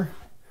over here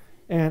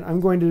and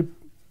I'm going to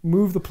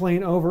move the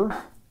plane over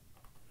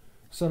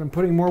so that I'm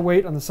putting more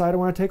weight on the side I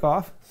want to take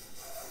off.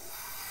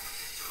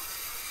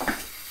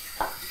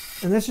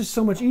 And that's just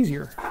so much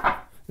easier.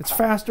 It's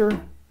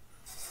faster,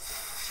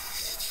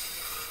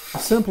 it's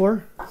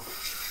simpler.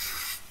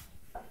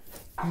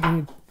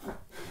 Okay,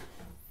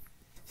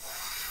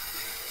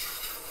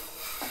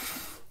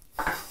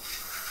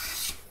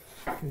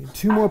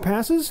 2 more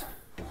passes.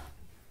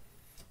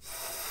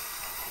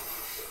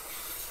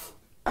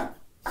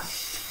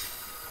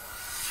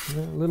 A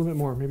little bit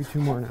more, maybe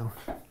 2 more now.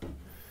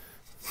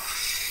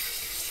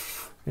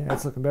 Yeah,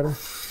 that's looking better.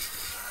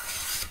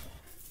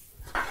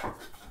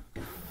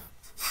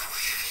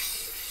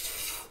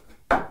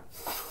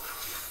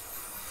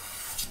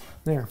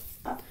 There.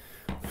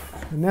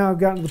 And now I've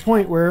gotten to the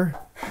point where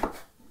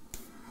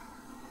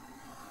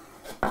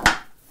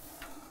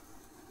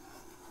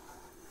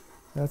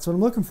that's what I'm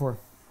looking for.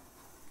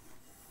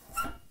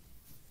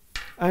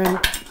 And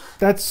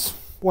that's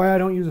why I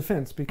don't use a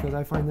fence, because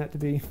I find that to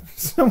be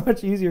so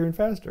much easier and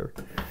faster.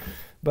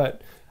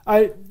 But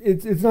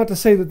it's not to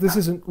say that this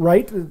isn't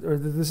right or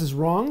that this is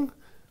wrong.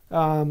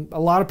 A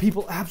lot of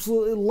people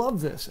absolutely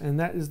love this, and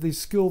that is the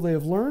skill they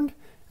have learned,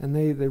 and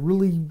they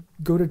really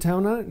go to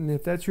town on it. And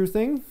if that's your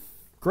thing,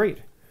 great.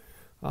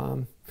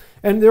 And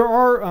there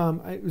are,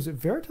 was it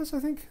Veritas, I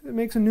think, that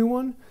makes a new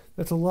one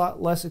that's a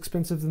lot less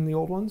expensive than the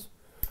old ones.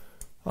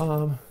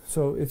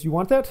 So if you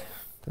want that,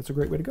 that's a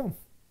great way to go.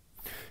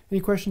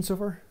 Any questions so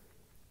far?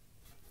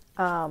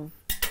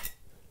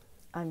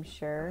 I'm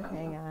sure.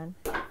 Hang on.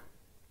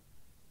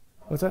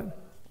 What's that?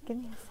 Give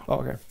me a second. Oh,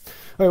 okay.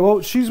 All right,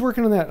 well, she's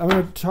working on that. I'm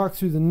going to talk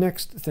through the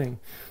next thing.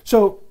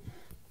 So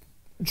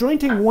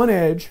jointing one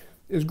edge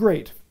is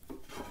great,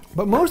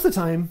 but most of the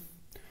time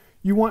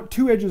you want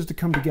two edges to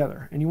come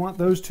together, and you want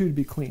those two to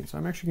be clean. So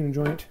I'm actually going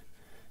to joint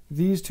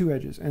these two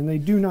edges, and they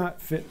do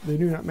not fit, they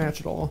do not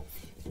match at all.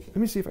 Let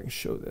me see if I can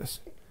show this.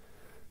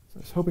 So I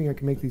was hoping I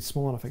can make these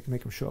small enough I can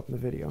make them show up in the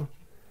video.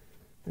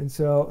 And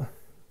so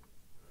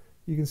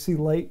you can see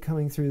light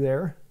coming through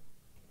there,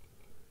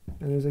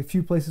 and there's a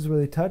few places where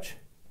they touch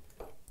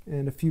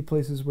and a few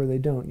places where they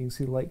don't. You can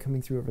see light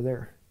coming through over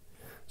there.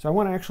 So I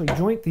want to actually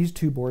joint these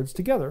two boards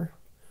together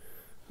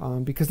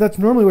because that's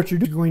normally what you're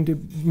going to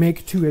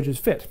make two edges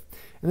fit.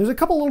 And there's a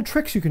couple little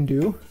tricks you can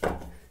do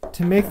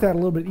to make that a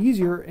little bit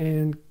easier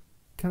and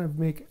kind of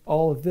make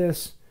all of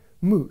this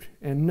moot,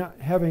 and not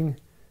having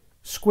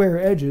square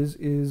edges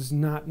is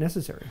not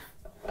necessary.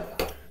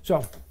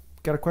 So,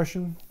 got a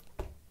question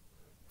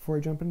before I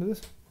jump into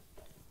this?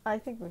 I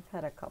think we've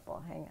had a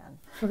couple. Hang on.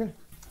 Okay.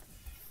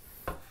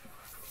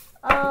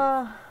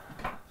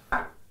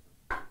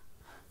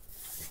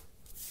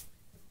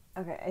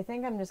 Okay, I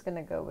think I'm just going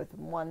to go with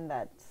one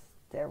that's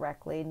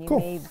directly, and you Cool.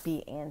 may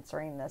be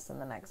answering this in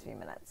the next few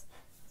minutes.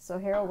 So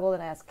Harold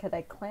Golden asked, could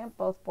I clamp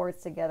both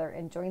boards together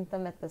and joint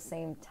them at the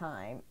same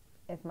time?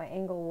 If my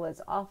angle was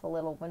off a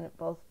little, wouldn't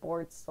both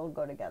boards still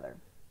go together?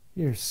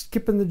 You're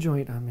skipping the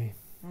joint on me.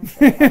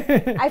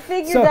 I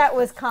figured that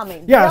was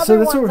coming. Yeah, the so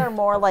other that's ones what are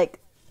more like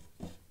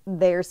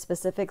their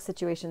specific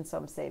situation, so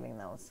I'm saving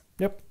those.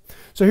 Yep.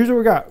 So here's what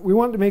we got. We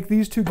want to make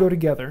these two go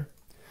together,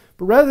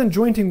 but rather than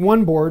jointing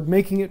one board,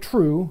 making it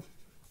true,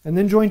 and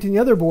then jointing the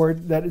other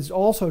board that is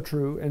also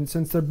true, and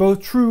since they're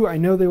both true, I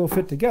know they will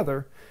fit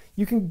together,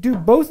 you can do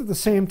both at the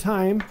same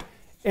time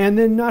and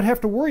then not have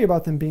to worry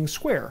about them being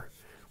square.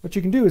 What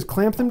you can do is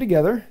clamp them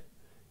together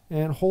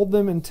and hold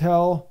them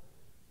until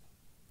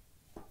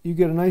you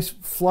get a nice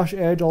flush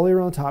edge all the way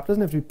around the top. It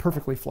doesn't have to be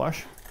perfectly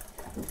flush.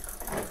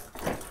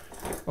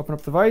 Open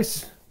up the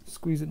vise,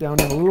 squeeze it down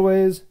in a little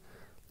ways,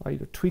 allow you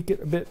to tweak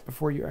it a bit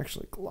before you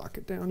actually lock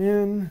it down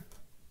in.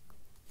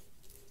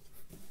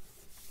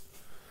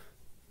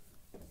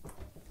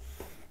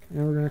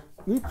 And we're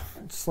going to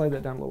slide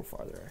that down a little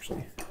farther,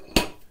 actually.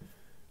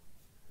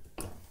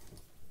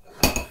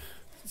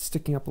 It's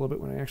sticking up a little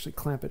bit when I actually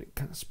clamp it, it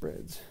kind of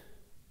spreads.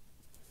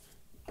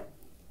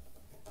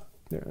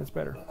 There, that's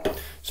better.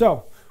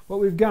 So what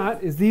we've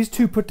got is these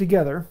two put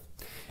together.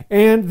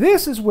 And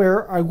this is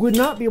where I would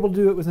not be able to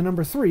do it with a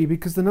number 3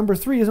 because the number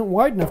 3 isn't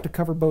wide enough to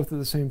cover both at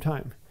the same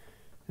time.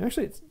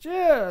 Actually, it's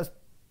just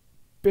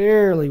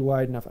barely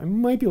wide enough. I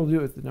might be able to do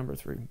it with the number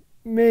 3.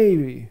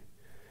 Maybe.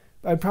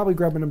 I'd probably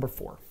grab a number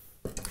 4.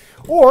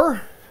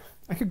 Or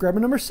I could grab a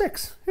number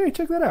 6. Hey,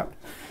 check that out.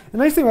 The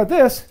nice thing about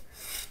this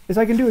is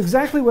I can do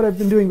exactly what I've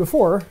been doing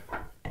before,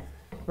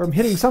 where I'm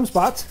hitting some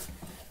spots.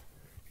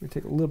 Let me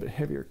take a little bit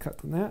heavier cut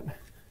than that.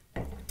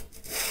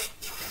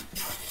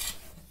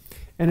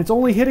 And it's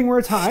only hitting where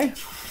it's high.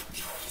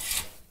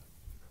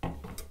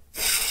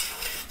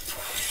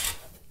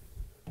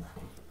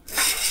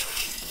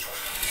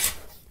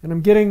 And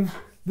I'm getting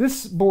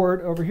this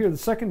board over here, the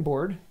second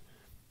board,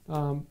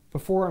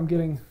 before I'm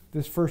getting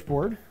this first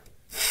board.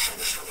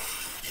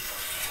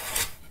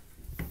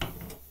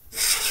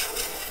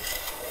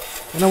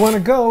 And I want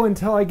to go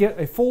until I get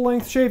a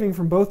full-length shaving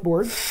from both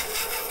boards.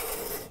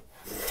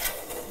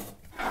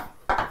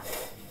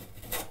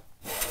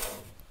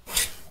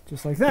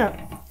 Just like that.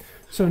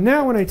 So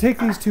now when I take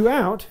these two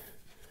out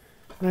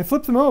and I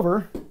flip them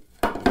over,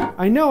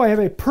 I know I have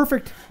a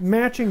perfect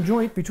matching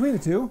joint between the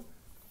two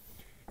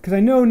because I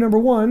know, number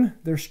 1,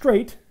 they're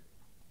straight.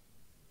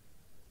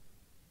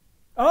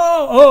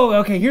 Oh,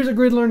 okay, here's a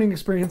great learning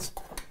experience.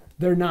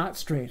 They're not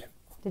straight.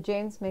 Did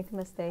James make a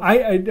mistake?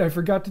 I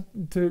forgot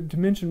to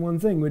mention one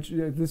thing, which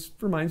this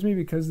reminds me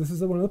because this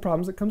is one of the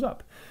problems that comes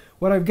up.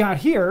 What I've got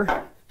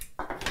here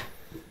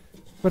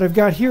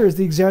is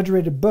the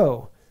exaggerated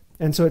bow.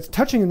 And so it's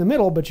touching in the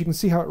middle, but you can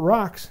see how it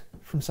rocks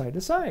from side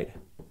to side.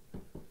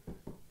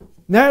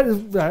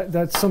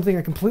 That's something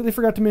I completely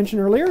forgot to mention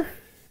earlier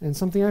and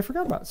something I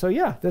forgot about. So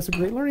yeah, that's a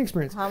great learning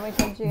experience. How many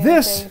times did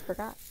you say you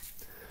forgot?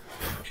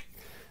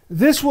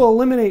 This will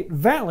eliminate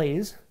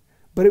valleys,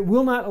 but it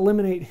will not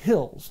eliminate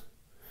hills.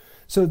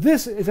 So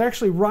this is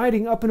actually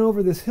riding up and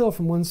over this hill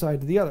from one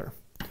side to the other.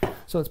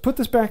 So let's put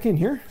this back in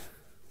here.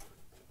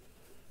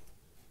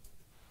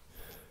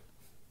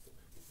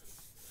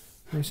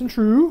 Nice and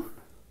true.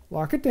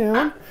 Lock it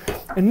down.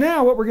 And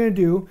now what we're going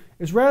to do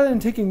is rather than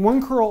taking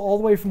one curl all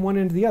the way from one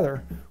end to the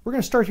other, we're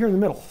going to start here in the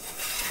middle.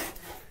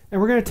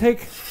 And we're going to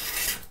take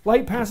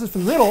light passes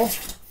from the middle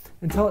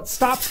until it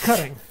stops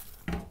cutting.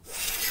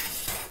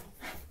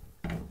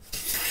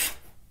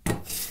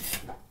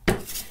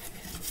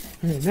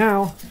 Okay,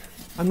 now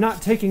I'm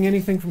not taking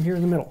anything from here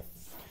in the middle.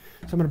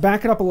 So I'm going to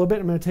back it up a little bit.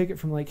 I'm going to take it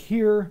from like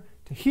here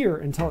to here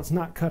until it's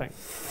not cutting.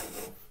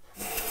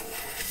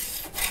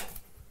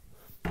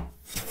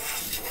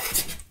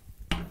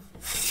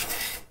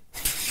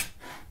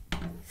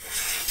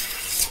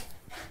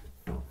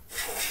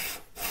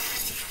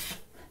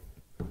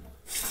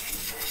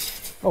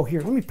 Oh,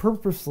 here, let me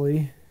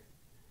purposefully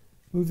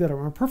move that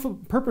over. I'm going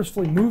to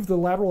purposefully move the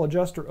lateral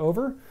adjuster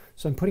over,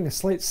 so I'm putting a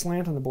slight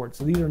slant on the board.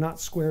 So these are not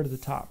square to the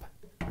top,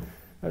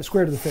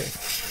 square to the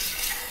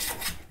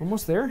face.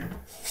 Almost there.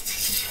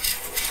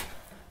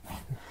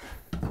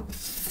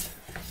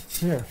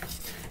 There.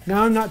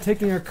 Now I'm not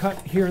taking a cut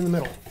here in the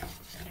middle.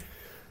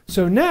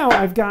 So now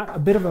I've got a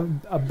bit of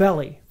a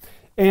belly.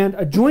 And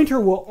a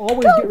jointer will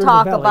always get rid of the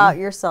belly. Don't talk about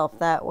yourself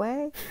that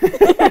way.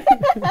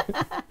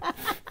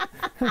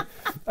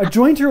 A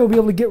jointer will be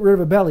able to get rid of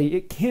a belly.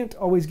 It can't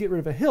always get rid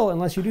of a hill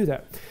unless you do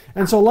that.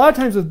 And so a lot of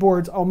times with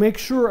boards, I'll make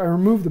sure I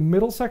remove the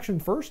middle section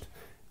first,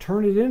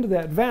 turn it into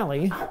that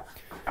valley,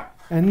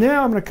 and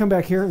now I'm going to come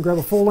back here and grab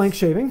a full-length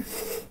shaving.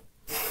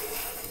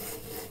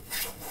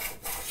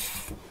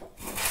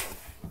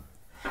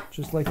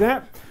 Just like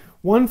that.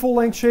 One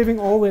full-length shaving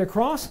all the way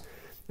across,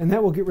 and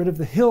that will get rid of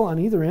the hill on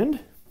either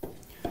end.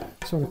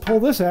 So I'm going to pull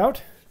this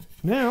out.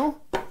 Now,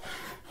 I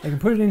can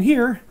put it in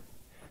here,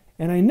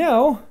 and I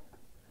know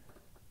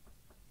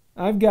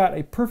I've got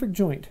a perfect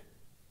joint.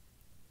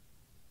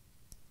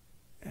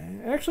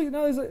 Actually,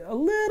 now there's a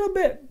little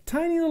bit,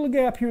 tiny little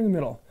gap here in the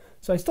middle.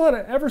 So I still had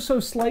an ever so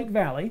slight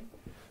valley,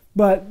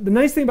 but the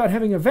nice thing about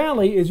having a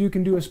valley is you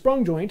can do a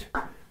sprung joint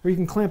where you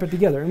can clamp it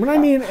together. And when I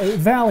mean a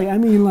valley, I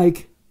mean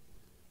like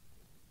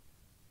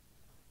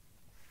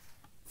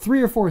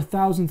 3 or 4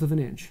 thousandths of an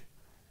inch.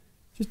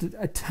 Just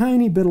a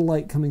tiny bit of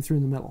light coming through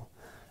in the middle.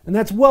 And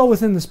that's well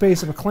within the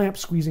space of a clamp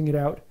squeezing it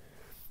out.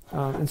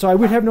 And so I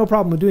would have no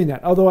problem with doing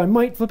that. Although I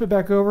might flip it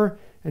back over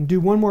and do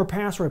one more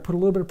pass where I put a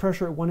little bit of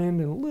pressure at one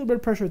end and a little bit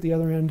of pressure at the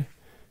other end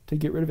to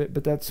get rid of it.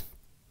 But that's,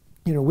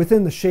 you know,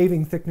 within the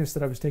shaving thickness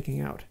that I was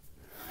taking out.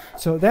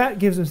 So that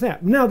gives us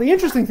that. Now the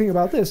interesting thing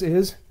about this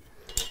is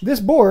this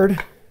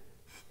board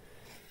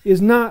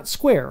is not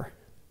square.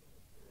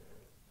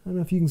 I don't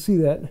know if you can see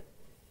that.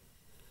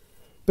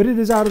 But it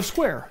is out of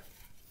square.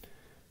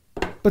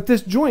 But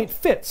this joint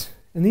fits,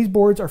 and these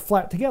boards are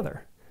flat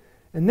together.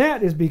 And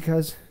that is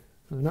because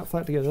they're not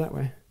flat together that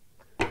way.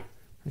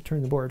 I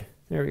turned the board.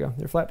 There we go.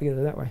 They're flat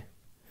together that way.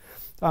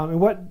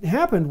 And what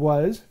happened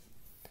was,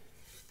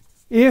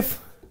 if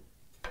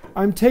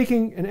I'm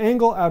taking an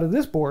angle out of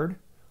this board,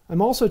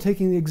 I'm also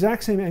taking the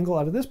exact same angle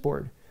out of this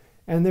board.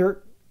 And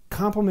they're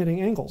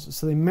complementing angles,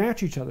 so they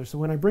match each other. So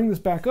when I bring this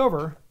back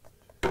over,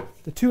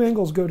 the two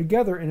angles go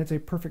together, and it's a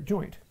perfect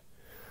joint.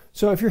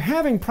 So if you're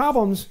having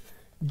problems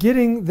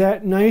getting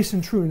that nice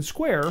and true and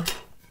square,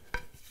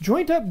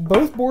 joint up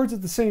both boards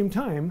at the same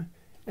time,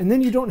 and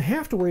then you don't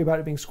have to worry about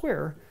it being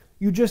square.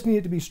 You just need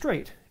it to be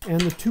straight, and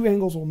the two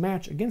angles will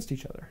match against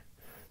each other.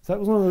 So that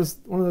was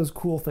one of those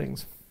cool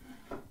things.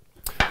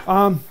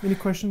 Any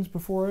questions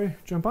before I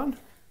jump on?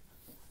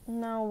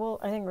 No, well,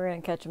 I think we're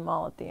going to catch them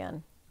all at the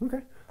end.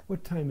 Okay.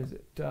 What time is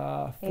it?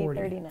 40.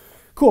 8:39.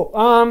 Cool.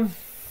 Trying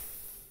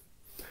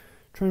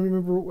to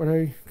remember what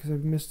because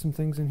I've missed some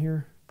things in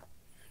here.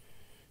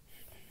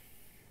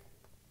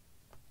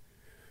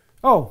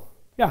 Oh,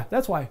 yeah,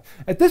 that's why.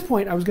 At this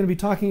point, I was going to be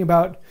talking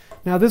about,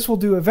 now this will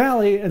do a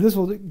valley, and this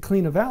will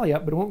clean a valley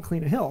up, but it won't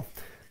clean a hill.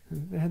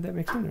 I had that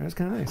mixed in there. That's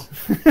kind of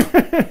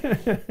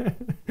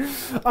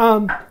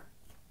nice.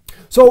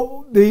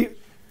 So the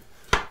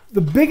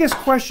biggest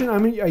question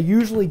I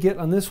usually get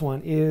on this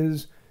one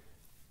is,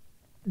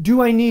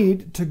 do I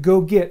need to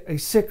go get a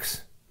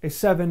 6, a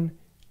 7,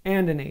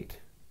 and an 8?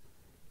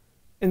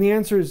 And the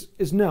answer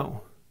is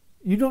no.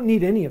 You don't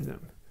need any of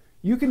them.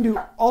 You can do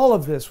all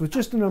of this with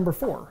just a number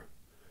 4.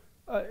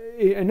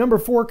 A number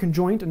 4 can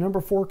joint, a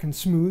number 4 can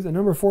smooth, a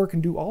number 4 can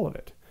do all of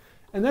it.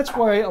 And that's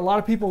why a lot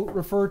of people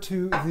refer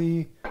to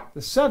the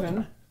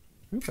 7,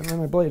 oops, I ran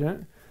my blade in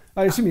it,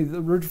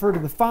 refer to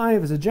the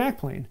 5 as a jack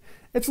plane.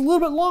 It's a little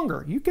bit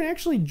longer. You can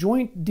actually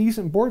joint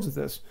decent boards with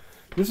this.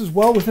 This is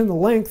well within the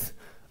length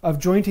of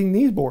jointing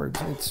these boards.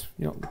 It's,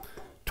 you know,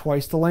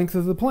 twice the length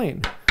of the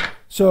plane.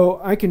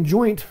 So I can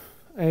joint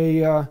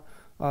a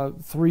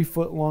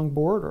 3-foot long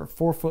board or a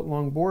 4-foot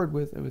long board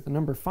with a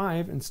number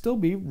 5 and still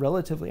be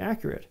relatively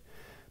accurate.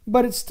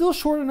 But it's still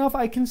short enough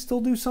I can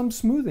still do some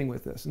smoothing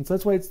with this. And so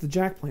that's why it's the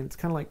jack plane. It's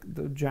kind of like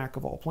the jack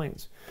of all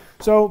planes.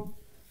 So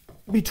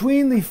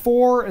between the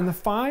 4 and the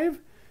 5,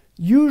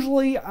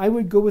 usually I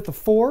would go with the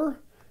 4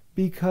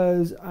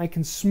 because I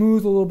can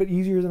smooth a little bit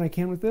easier than I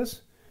can with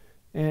this.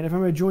 And if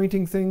I'm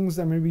jointing things,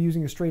 I'm going to be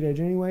using a straight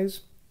edge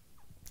anyways.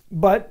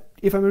 But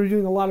if I'm going to be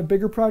doing a lot of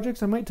bigger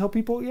projects, I might tell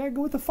people, yeah,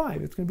 go with the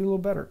 5. It's going to be a little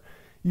better.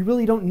 You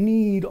really don't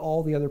need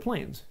all the other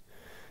planes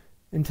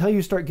until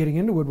you start getting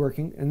into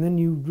woodworking, and then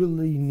you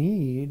really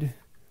need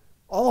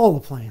all the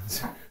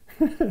planes.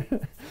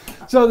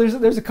 So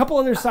there's a couple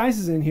other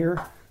sizes in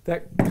here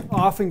that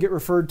often get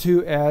referred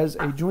to as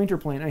a jointer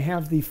plane. I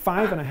have the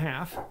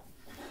 5.5.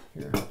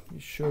 Here, let me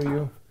show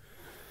you.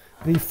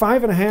 The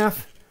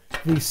 5.5,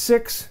 the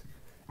 6,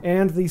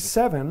 and the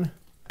 7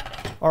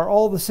 are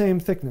all the same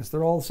thickness.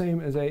 They're all the same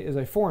as a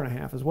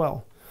 4.5 as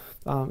well.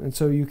 And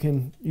so you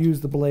can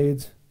use the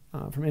blades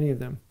from any of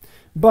them.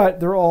 But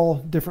they're all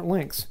different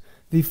lengths.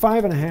 The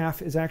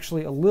 5.5 is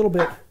actually a little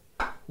bit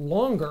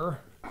longer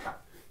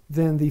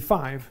than the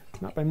 5,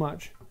 not by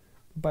much,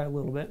 by a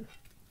little bit.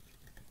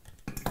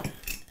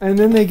 And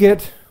then they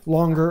get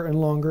longer and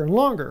longer and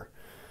longer.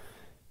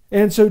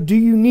 And so do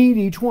you need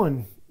each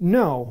one?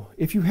 No.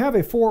 If you have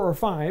a 4 or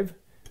 5,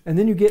 and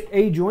then you get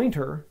a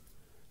jointer,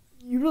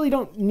 you really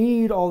don't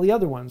need all the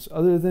other ones,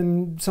 other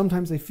than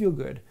sometimes they feel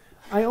good.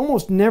 I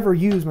almost never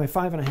use my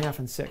 5.5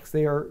 and 6.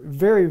 They are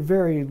very,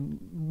 very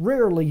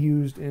rarely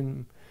used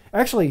in...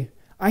 Actually,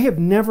 I have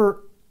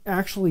never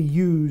actually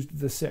used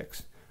the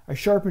 6. I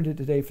sharpened it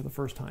today for the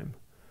first time.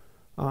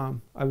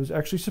 I was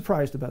actually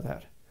surprised about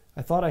that.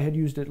 I thought I had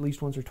used it at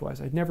least once or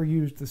twice. I'd never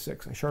used the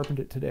 6. I sharpened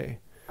it today,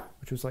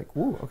 which was like,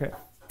 woo, okay.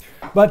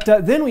 But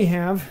then we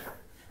have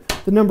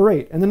the number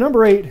 8. And the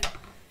number 8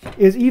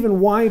 is even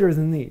wider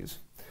than these.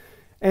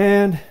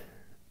 And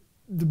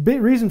the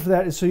big reason for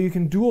that is so you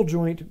can dual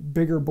joint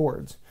bigger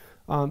boards.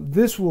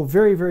 This will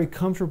very, very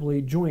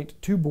comfortably joint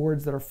 2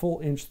 boards that are full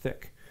inch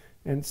thick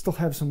and still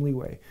have some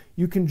leeway.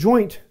 You can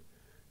joint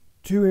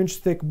 2-inch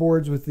thick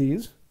boards with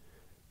these,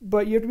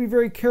 but you have to be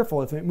very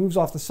careful. If it moves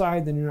off the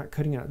side, then you're not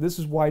cutting out. This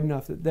is wide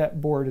enough that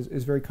that board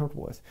is very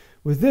comfortable with.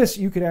 With this,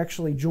 you could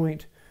actually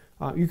joint,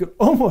 you could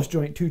almost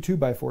joint 2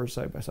 2x4s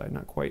side by side,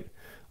 not quite,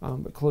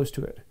 but close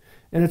to it.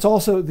 And it's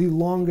also the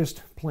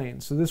longest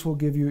plane, so this will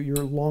give you your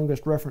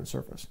longest reference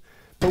surface.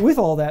 But with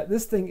all that,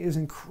 this thing is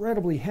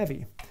incredibly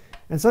heavy.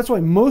 And so that's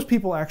why most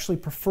people actually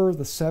prefer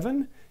the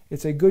 7.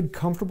 It's a good,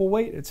 comfortable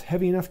weight. It's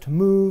heavy enough to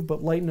move,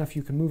 but light enough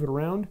you can move it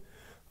around.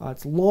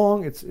 It's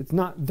long. It's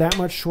not that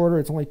much shorter.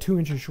 It's only 2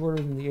 inches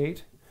shorter than the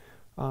 8.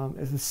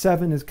 As the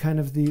 7 is kind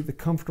of the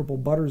comfortable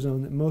butter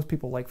zone that most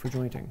people like for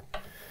jointing.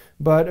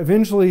 But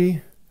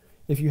eventually,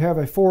 if you have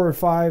a 4 or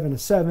 5 and a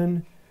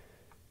 7,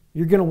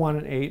 you're going to want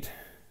an 8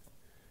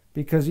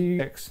 because you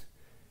 6.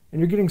 And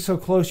you're getting so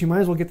close, you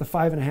might as well get the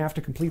 5.5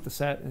 to complete the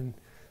set. And,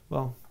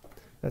 well,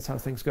 that's how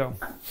things go.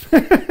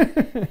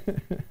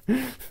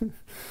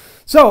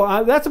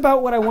 So that's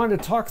about what I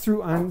wanted to talk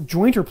through on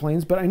jointer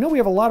planes. But I know we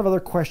have a lot of other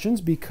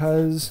questions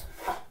because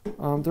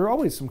there are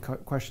always some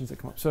questions that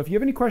come up. So if you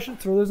have any questions,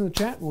 throw those in the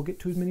chat, and we'll get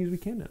to as many as we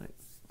can tonight.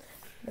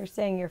 They're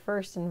saying your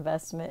first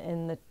investment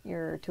in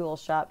your tool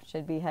shop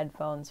should be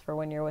headphones for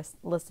when you're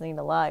listening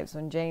to lives.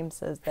 When James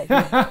says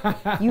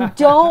that you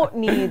don't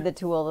need the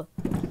tool.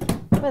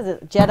 What is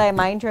it? Jedi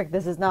mind trick?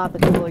 This is not the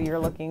tool you're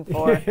looking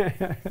for.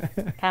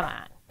 Come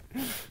on.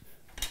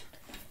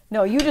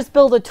 No, you just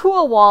build a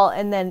tool wall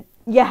and then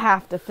you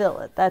have to fill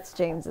it. That's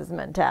James's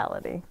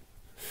mentality.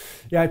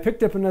 Yeah, I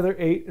picked up another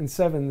 8 and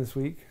 7 this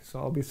week, so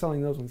I'll be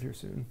selling those ones here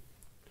soon.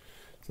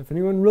 So if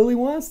anyone really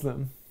wants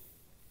them.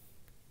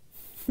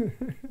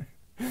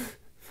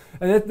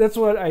 And that's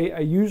what I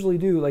usually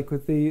do, like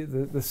with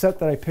the set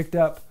that I picked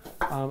up.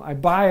 I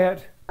buy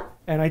it,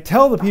 and I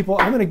tell the people,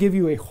 I'm going to give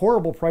you a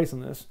horrible price on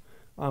this.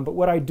 But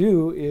what I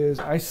do is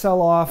I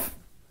sell off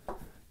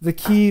the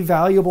key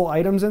valuable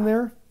items in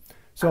there.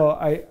 So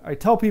I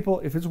tell people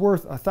if it's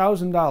worth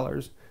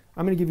 $1,000,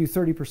 I'm going to give you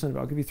 30% of it.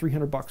 I'll give you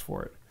 $300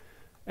 for it.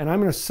 And I'm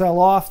going to sell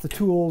off the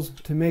tools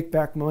to make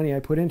back money I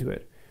put into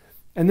it.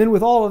 And then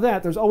with all of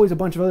that, there's always a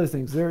bunch of other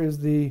things. There is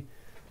the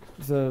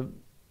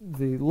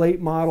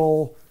late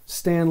model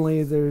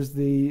Stanley. There's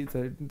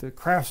the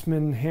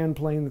Craftsman hand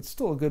plane that's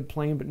still a good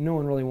plane, but no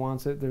one really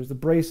wants it. There's the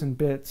brace and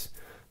bits.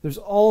 There's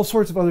all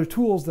sorts of other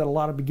tools that a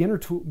lot of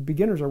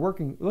beginners are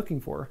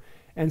looking for.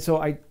 And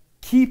so I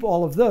keep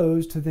all of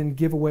those to then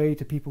give away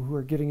to people who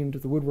are getting into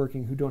the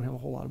woodworking who don't have a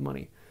whole lot of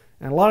money.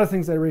 And a lot of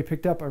things that I already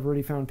picked up, I've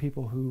already found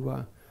people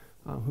who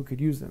could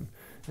use them.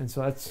 And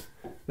so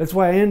that's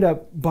why I end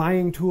up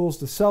buying tools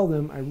to sell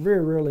them. I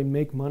very rarely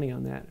make money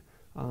on that.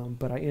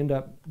 But I end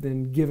up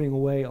then giving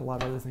away a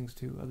lot of other things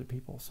to other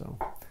people. So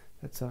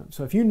that's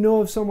so if you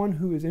know of someone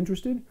who is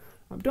interested,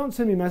 don't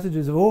send me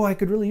messages of, oh, I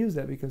could really use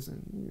that, because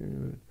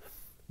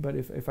but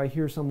if I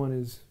hear someone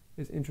is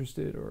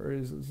interested or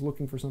is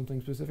looking for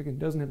something specific and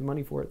doesn't have the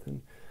money for it,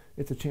 then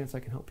it's a chance I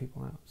can help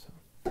people out.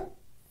 So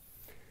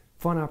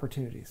fun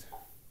opportunities.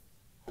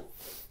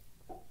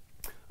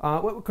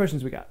 What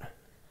questions we got?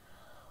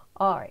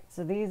 All right,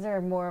 so these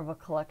are more of a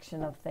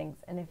collection of things,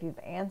 and if you've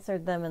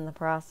answered them in the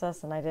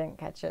process and I didn't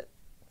catch it,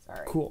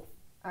 sorry. Cool.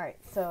 All right,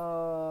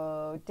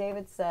 so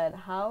David said,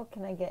 how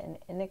can I get an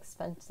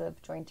inexpensive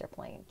jointer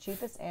plane?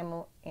 Cheapest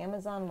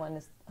Amazon one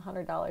is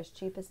 $100.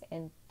 Cheapest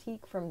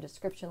antique from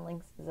description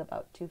links is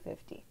about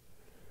 $250.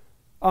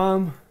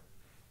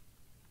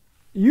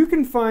 You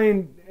can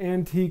find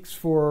antiques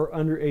for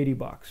under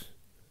 $80.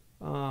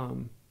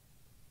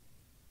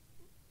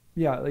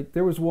 Yeah, like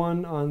there was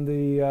one on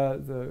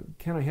the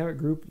Can I Have It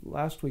group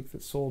last week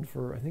that sold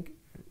for, I think,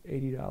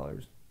 $80.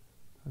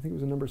 I think it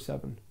was a number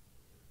 7.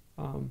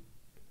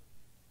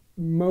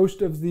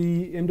 Most of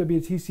the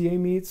MWTCA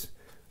meets,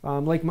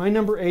 like my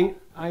number 8,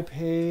 I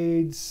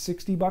paid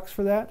 $60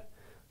 for that.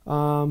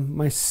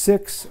 My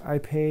 6, I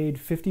paid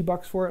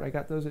 $50 for it. I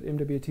got those at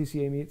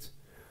MWTCA meets.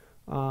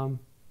 So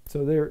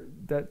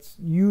that's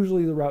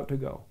usually the route to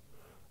go.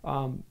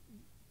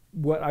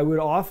 What I would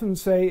often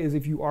say is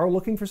if you are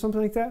looking for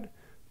something like that,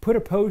 put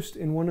a post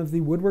in one of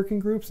the woodworking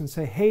groups and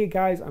say, hey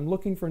guys, I'm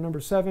looking for a number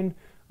 7.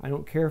 I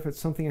don't care if it's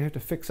something I have to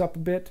fix up a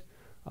bit.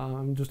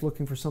 I'm just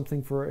looking for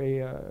something for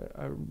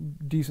a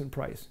decent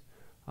price.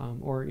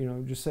 Or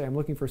just say I'm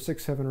looking for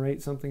 6, 7, or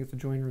 8, something at the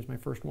joiner is my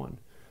first one.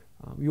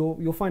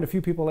 You'll find a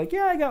few people like,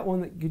 yeah, I got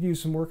one that could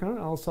use some work on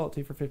it. I'll sell it to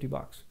you for $50.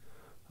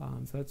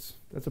 So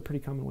that's a pretty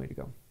common way to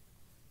go.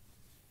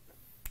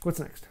 What's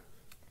next?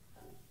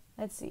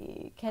 Let's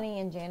see.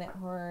 Kenny-Anjanette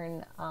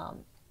Horn,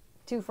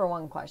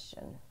 2-for-1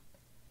 question.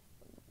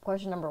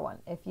 Question number 1.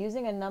 If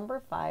using a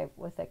number 5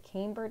 with a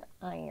cambered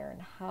iron,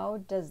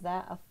 how does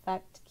that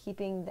affect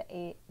keeping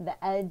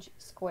the edge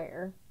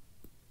square?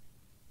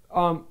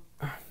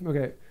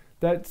 Okay,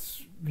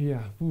 that's,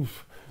 yeah.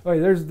 Oof. Okay,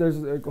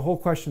 there's a whole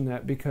question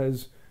that,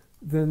 because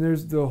then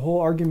there's the whole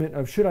argument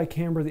of should I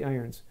camber the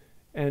irons?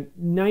 And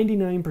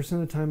 99% of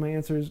the time my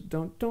answer is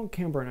don't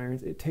camber an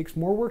irons. It takes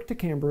more work to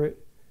camber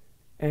it,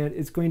 and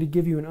it's going to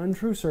give you an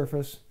untrue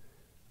surface.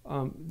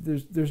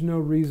 There's no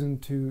reason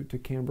to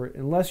camber it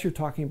unless you're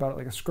talking about it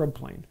like a scrub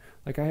plane.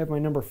 Like I have my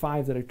number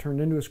 5 that I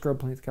turned into a scrub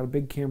plane. It's got a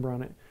big camber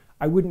on it.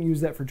 I wouldn't use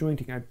that for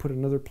jointing. I'd put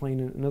another plane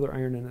in, another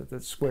iron in it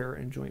that's square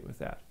and joint with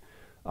that.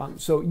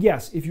 So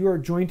yes, if you are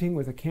jointing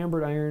with a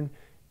cambered iron,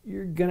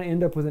 you're going to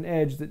end up with an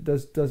edge that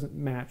doesn't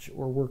match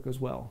or work as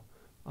well.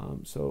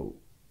 So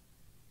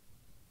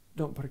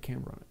don't put a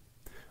camber on it.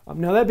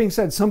 Now that being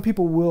said, some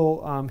people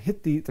will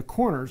hit the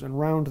corners and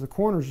round the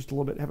corners just a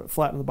little bit, have it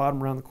flat on the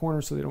bottom around the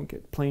corners so they don't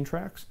get plane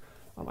tracks.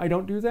 I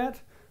don't do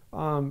that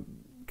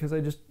because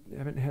I just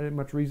haven't had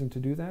much reason to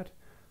do that.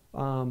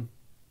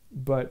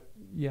 But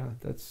yeah,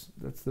 that's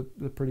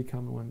the pretty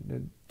common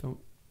one.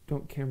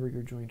 Don't camber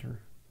your jointer.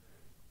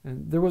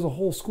 And there was a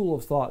whole school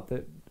of thought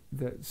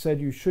that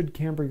said you should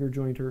camber your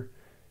jointer,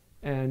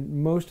 and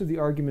most of the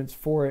arguments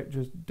for it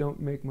just don't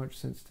make much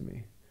sense to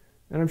me.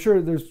 And I'm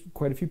sure there's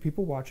quite a few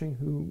people watching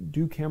who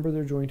do camber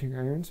their jointing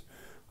irons.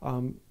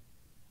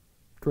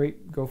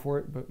 Great, go for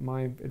it, but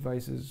my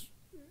advice is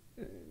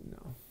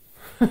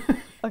no.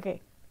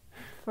 Okay.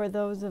 For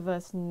those of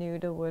us new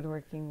to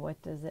woodworking, what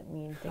does it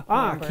mean to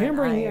camber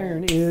cambering the iron?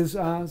 iron is,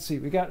 let's see,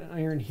 we got an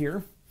iron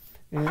here.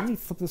 And let me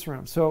flip this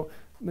around. So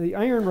the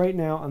iron right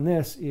now on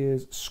this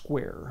is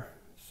square.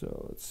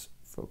 So let's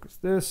focus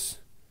this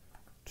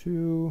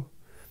to,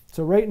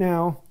 so right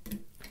now,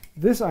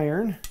 this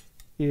iron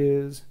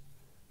is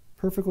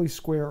perfectly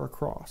square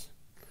across.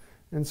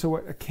 And so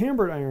what a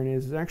cambered iron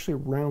is actually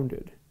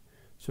rounded.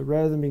 So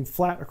rather than being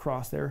flat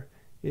across there,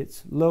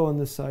 it's low on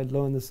this side,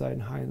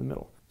 and high in the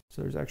middle.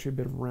 So there's actually a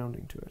bit of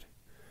rounding to it.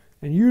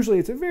 And usually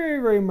it's a very,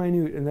 very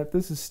minute, in that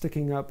this is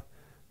sticking up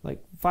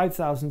like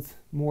 5/1000th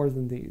more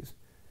than these.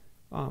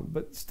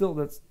 But still,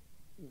 that's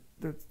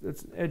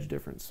an edge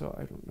difference, so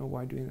I don't know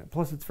why doing that.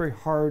 Plus, it's very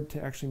hard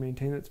to actually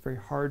maintain it. It's very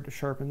hard to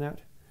sharpen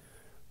that.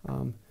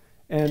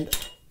 And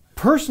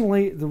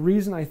personally, the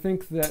reason I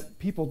think that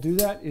people do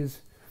that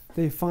is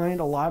they find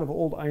a lot of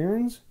old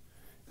irons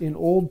in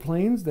old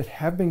planes that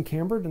have been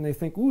cambered, and they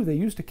think, ooh, they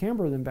used to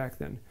camber them back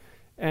then.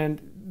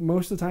 And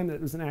most of the time, that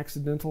was an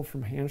accidental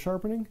from hand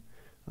sharpening.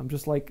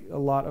 Just like a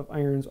lot of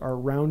irons are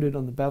rounded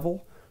on the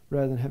bevel,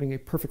 rather than having a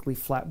perfectly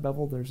flat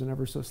bevel, there's an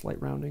ever so slight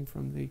rounding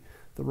from the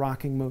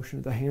rocking motion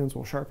of the hands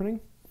while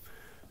sharpening.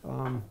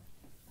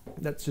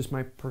 That's just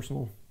my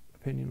personal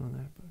opinion on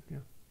that, but yeah.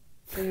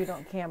 So you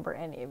don't camber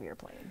any of your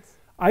planes?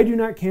 I do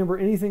not camber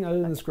anything other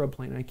than the scrub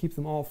plane. I keep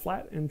them all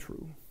flat and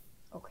true.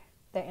 Okay,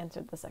 that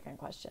answered the second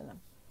question then.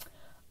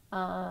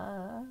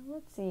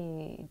 Let's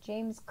see,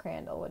 James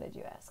Crandall, what did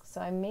you ask?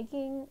 So I'm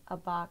making a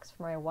box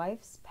for my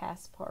wife's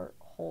passport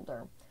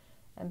holder.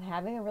 I'm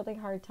having a really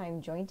hard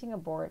time jointing a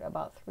board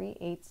about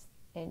 3/8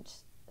 inch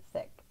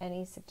thick.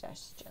 Any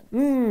suggestions?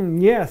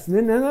 Yes, and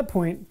then at that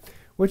point,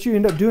 what you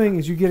end up doing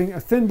is you're getting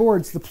a thin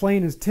board, so the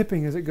plane is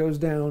tipping as it goes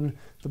down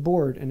the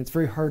board, and it's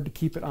very hard to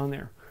keep it on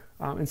there.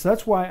 And so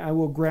that's why I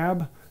will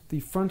grab the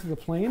front of the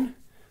plane,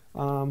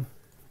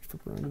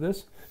 flip around to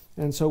this,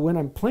 and so when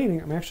I'm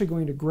planing, I'm actually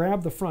going to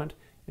grab the front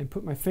and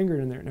put my finger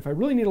in there. And if I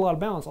really need a lot of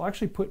balance, I'll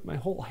actually put my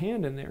whole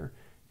hand in there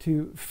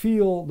to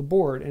feel the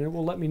board, and it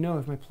will let me know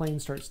if my plane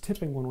starts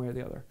tipping one way or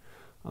the other.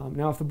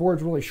 Now, if the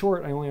board's really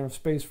short, I only have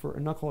space for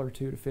a knuckle or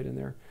two to fit in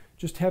there.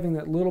 Just having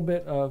that little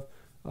bit of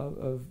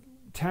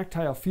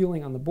tactile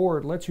feeling on the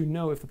board lets you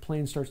know if the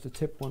plane starts to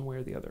tip one way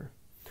or the other.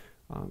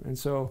 And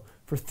so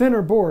for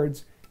thinner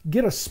boards,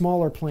 get a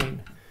smaller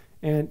plane.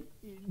 And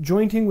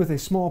jointing with a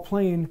small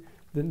plane,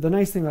 the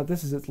nice thing about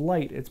this is it's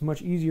light. It's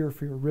much easier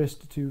for your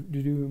wrist to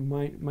do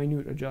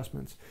minute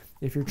adjustments.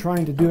 If you're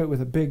trying to do it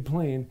with a big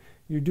plane,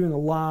 you're doing a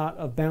lot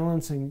of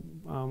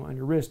balancing on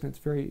your wrist, and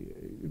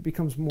it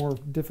becomes more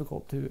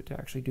difficult to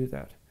actually do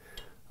that.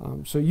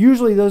 So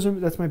usually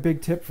that's my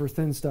big tip for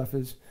thin stuff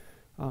is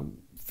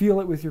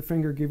feel it with your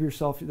finger, give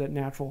yourself that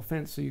natural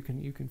fence so you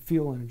can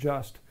feel and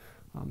adjust.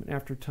 And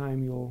after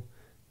time, you'll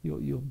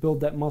build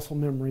that muscle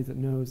memory that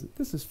knows that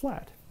this is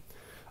flat.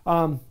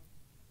 Trying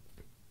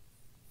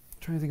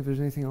to think if there's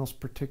anything else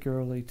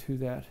particularly to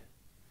that.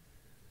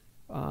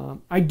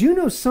 I do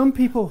know some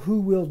people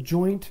who will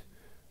joint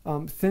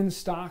thin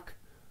stock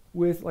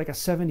with like a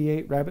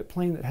 78 rabbet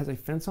plane that has a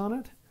fence on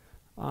it.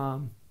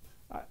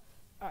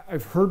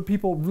 I've heard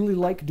people really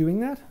like doing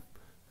that.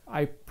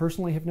 I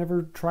personally have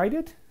never tried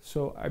it,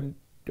 so I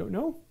don't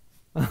know.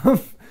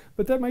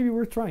 But that might be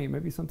worth trying. It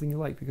might be something you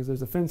like because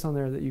there's a fence on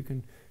there that you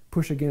can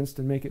push against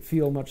and make it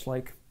feel much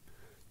like,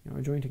 you know,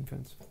 a jointing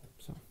fence.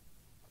 So,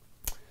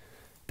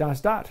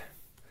 dot.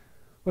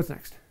 What's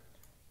next?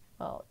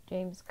 Well,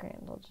 James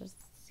Crandall just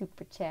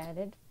super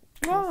chatted.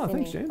 Oh,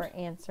 thanks, James. For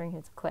answering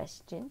his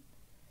question.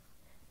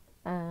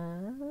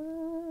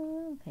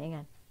 Hang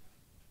on.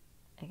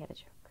 I got a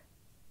joke.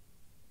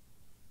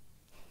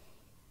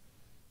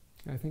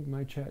 I think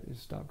my chat has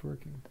stopped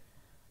working.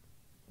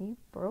 You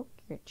broke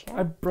your chat?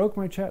 I broke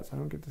my chat, so I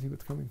don't get to see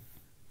what's coming.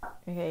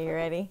 Okay, you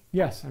ready?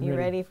 Yes, I'm ready. You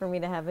ready for me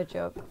to have a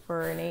joke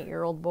for an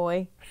 8-year-old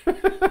boy?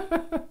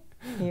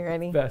 You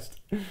ready? Best.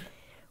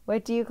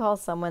 What do you call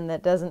someone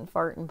that doesn't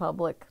fart in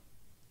public?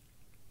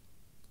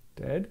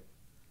 Dead?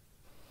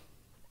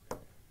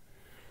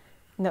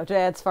 No,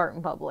 dads fart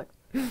in public.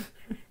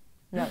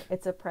 No,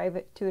 it's a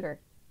private tutor.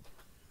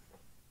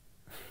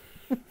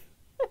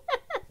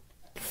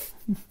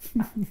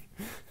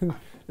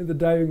 In the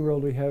diving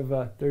world, we have,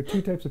 there are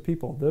two types of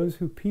people. Those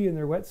who pee in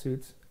their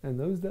wetsuits and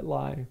those that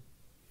lie.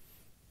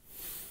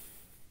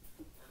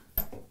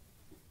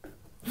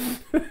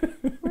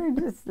 We're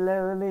just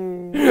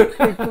slowly,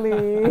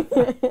 quickly.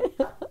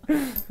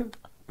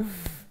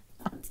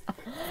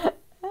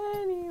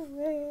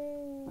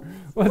 Anyway.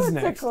 What's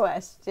next? The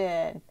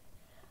question?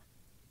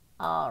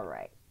 All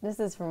right. This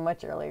is from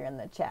much earlier in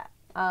the chat.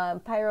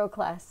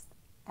 Pyroclasts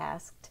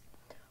asked,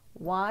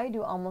 why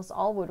do almost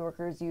all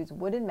woodworkers use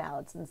wooden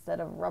mallets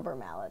instead of rubber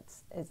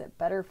mallets? Is it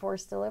better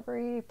force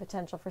delivery,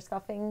 potential for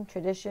scuffing,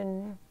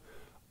 tradition?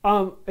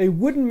 A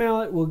wooden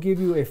mallet will give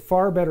you a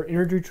far better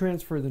energy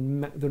transfer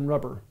than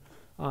rubber.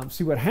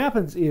 See, what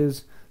happens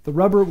is the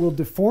rubber will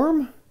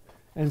deform,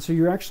 and so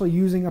you're actually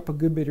using up a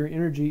good bit of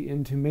energy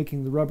into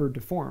making the rubber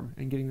deform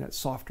and getting that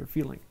softer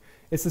feeling.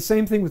 It's the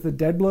same thing with the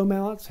dead blow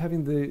mallets,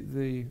 having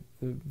the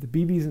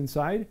BBs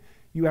inside.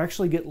 You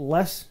actually get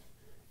less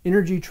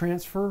energy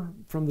transfer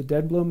from the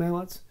dead blow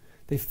mallets.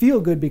 They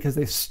feel good because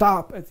they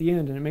stop at the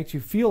end and it makes you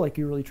feel like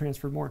you really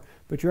transferred more,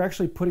 but you're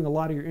actually putting a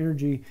lot of your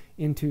energy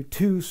into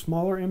 2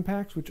 smaller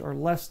impacts, which are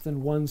less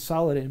than 1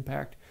 solid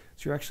impact,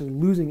 so you're actually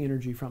losing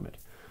energy from it.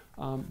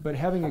 But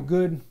having a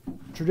good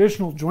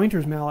traditional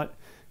jointer's mallet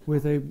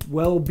with a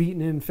well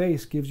beaten in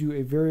face gives you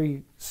a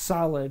very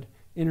solid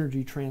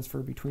energy transfer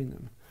between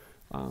them.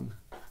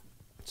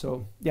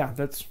 So yeah,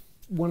 that's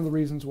one of the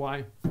reasons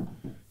why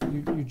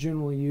you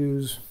generally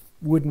use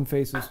wooden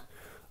faces.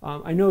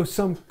 I know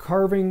some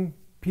carving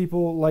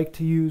people like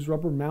to use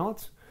rubber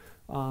mallets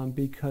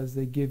because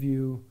they give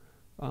you,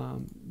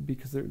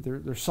 because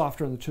they're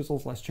softer on the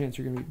chisels, less chance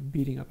you're going to be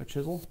beating up a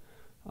chisel.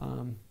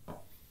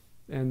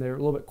 And they're a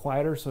little bit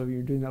quieter, so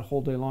you're doing that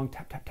whole day long,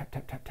 tap, tap, tap,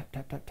 tap, tap, tap,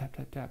 tap, tap, tap,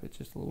 tap, tap. It's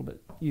just a little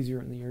bit easier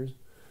in the ears.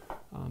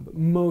 But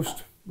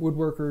most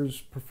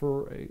woodworkers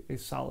prefer a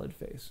solid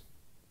face.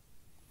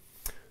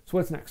 So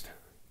what's next?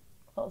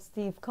 Well,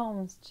 Steve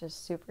Combs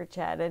just super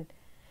chatted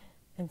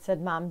and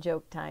said, "Mom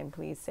joke time,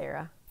 please,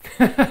 Sarah."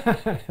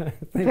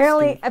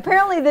 Thanks,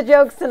 apparently the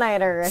jokes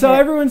tonight are... So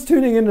everyone's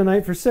tuning in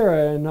tonight for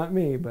Sarah and not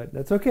me, but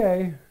that's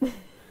okay.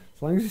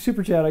 As long as you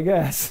super chat, I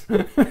guess.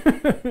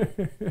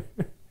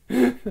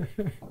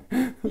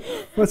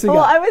 What's he got?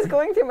 Well, I was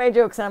going through my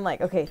jokes and I'm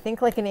like, okay,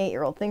 think like an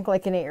 8-year-old. Think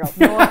like an 8-year-old.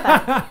 No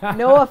offense.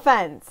 No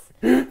offense.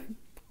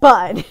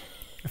 But...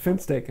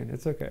 Offense taken.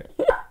 It's okay.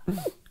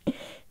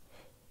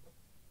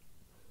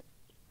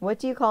 What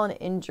do you call an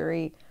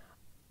injury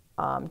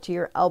to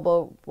your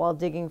elbow while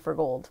digging for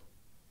gold?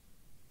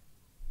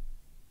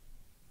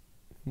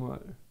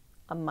 What?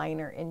 A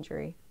minor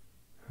injury.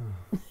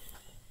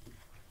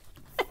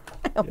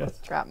 I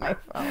almost dropped my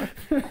phone.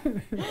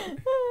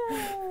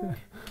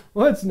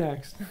 What's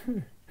next?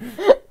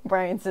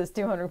 Brian says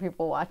 200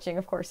 people watching.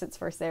 Of course, it's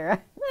for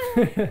Sarah.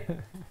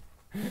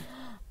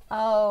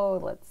 Oh,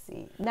 let's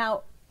see.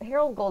 Now,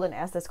 Harold Golden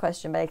asked this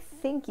question, but I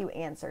think you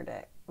answered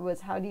it. It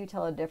was, how do you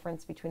tell a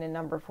difference between a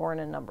number 4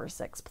 and a number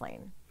 6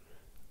 plane?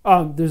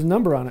 There's a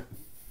number on it.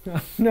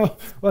 No.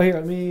 Well, here,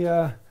 let me...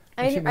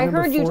 I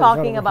heard you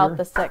talking about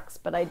the 6,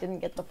 but I didn't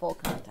get the full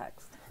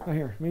context. Oh,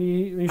 here, let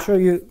me show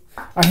you.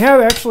 I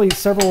have actually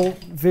several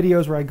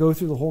videos where I go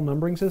through the whole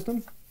numbering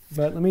system,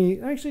 but let me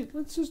actually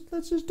let's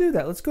just do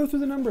that. Let's go through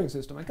the numbering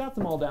system. I got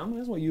them all down. Might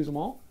as well use them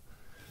all.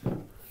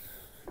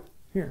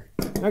 Here,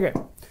 okay.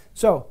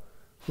 So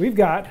we've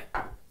got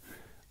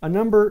a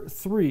number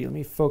 3. Let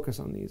me focus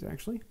on these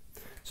actually.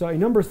 So a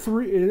number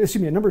 3,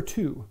 excuse me, a number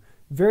 2,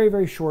 very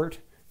very short.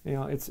 You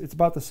know, it's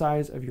about the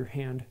size of your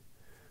hand,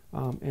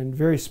 and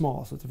very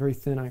small. So it's a very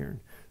thin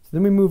iron. So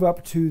then we move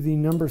up to the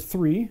number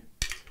 3.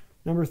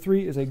 Number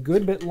 3 is a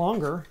good bit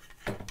longer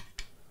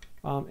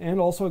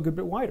and also a good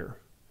bit wider.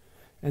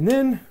 And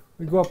then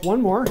we go up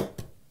one more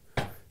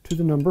to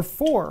the number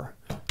 4.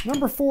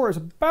 Number 4 is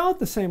about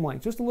the same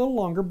length, just a little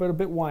longer, but a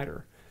bit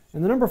wider.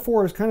 And the number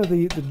 4 is kind of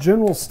the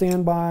general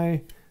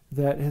standby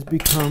that has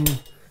become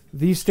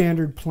the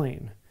standard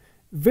plane.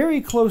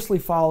 Very closely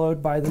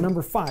followed by the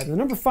number 5. The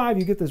number 5,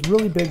 you get this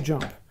really big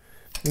jump.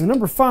 And the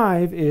number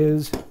 5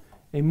 is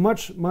a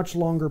much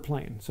longer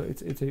plane. So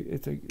it's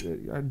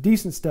a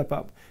decent step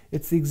up.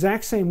 It's the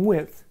exact same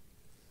width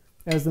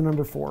as the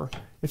number 4.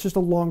 It's just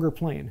a longer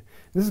plane.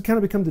 This has kind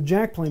of become the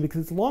jack plane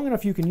because it's long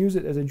enough you can use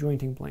it as a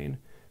jointing plane,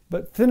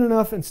 but thin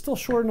enough and still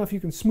short enough you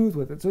can smooth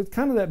with it. So it's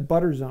kind of that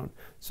butter zone.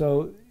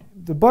 So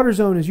the butter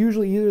zone is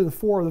usually either the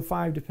 4 or the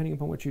 5 depending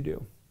upon what you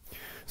do.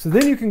 So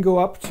then you can go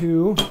up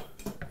to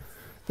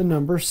the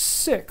number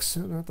 6,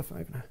 not the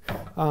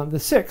 5, the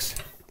 6.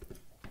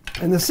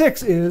 And the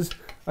 6 is,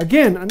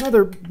 again,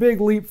 another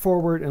big leap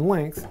forward in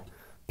length,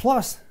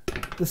 plus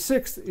the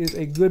 6th is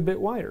a good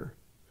bit wider.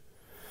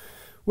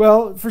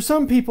 Well, for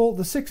some people,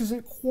 the 6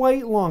 isn't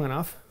quite long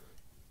enough,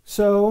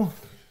 so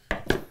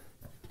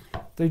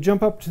they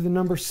jump up to the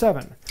number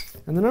 7.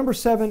 And the number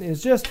 7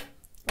 is just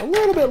a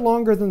little bit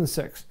longer than the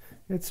 6.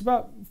 It's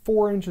about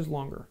 4 inches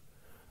longer,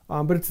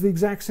 but it's the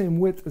exact same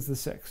width as the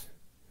 6.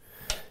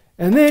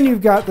 And then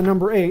you've got the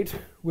number 8,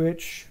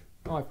 which,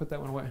 oh, I put that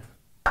one away.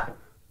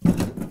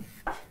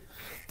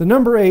 The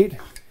number 8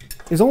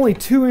 is only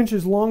 2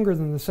 inches longer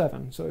than the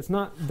 7, so it's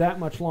not that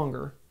much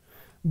longer.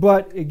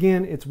 But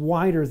again, it's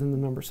wider than the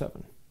number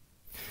 7.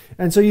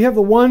 And so you have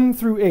the 1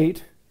 through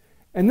 8,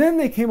 and then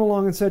they came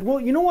along and said, well,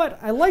 you know what?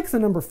 I like the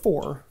number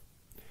 4,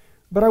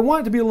 but I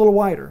want it to be a little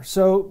wider.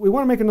 So we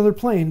want to make another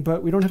plane,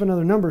 but we don't have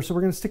another number, so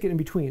we're going to stick it in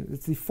between.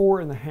 It's the 4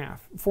 and a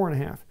half. And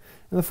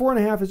the 4 and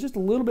a half is just a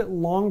little bit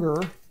longer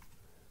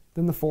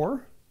than the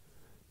 4,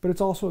 but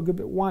it's also a good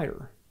bit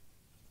wider.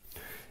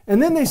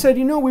 And then they said,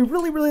 you know, we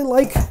really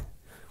like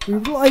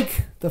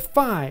the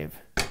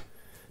 5,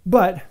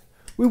 but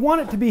we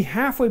want it to be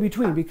halfway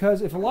between,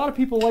 because if a lot of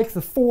people like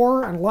the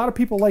 4 and a lot of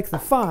people like the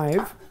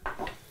 5,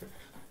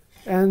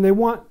 and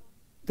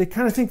they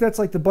kind of think that's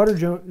like the butter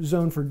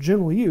zone for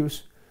general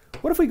use,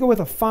 what if we go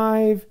with a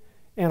 5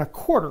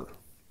 1/4?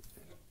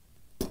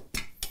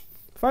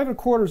 5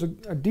 1/4 is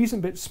a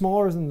decent bit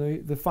smaller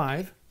than the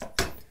 5.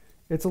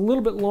 It's a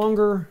little bit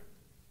longer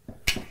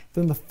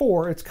than the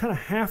 4. It's kind of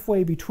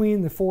halfway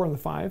between the 4 and the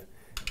 5,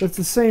 but it's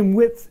the same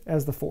width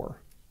as the 4.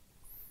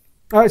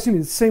 Excuse me,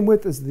 the same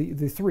width as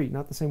the 3,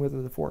 not the same width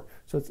as the 4.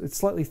 So it's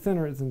slightly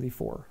thinner than the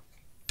 4.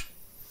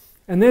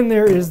 And then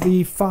there is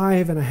the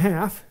 5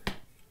 1/2,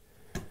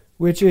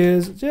 which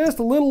is just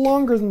a little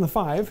longer than the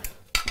 5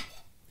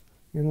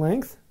 in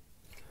length,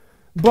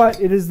 but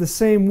it is the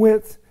same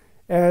width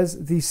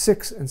as the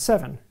 6 and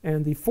 7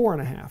 and the 4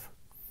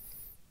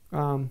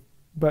 1/2.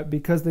 But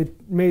because they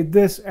made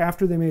this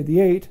after they made the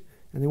 8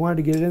 and they wanted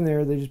to get it in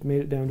there, they just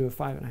made it down to a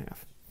 5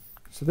 1/2.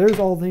 So there's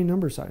all the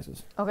number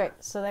sizes. Okay,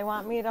 so they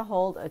want me to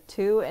hold a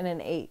 2 and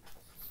an 8.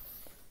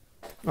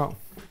 Oh,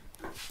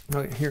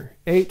 okay, here,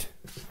 8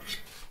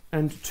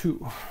 and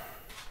 2.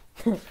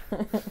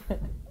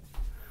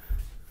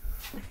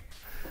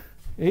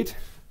 8?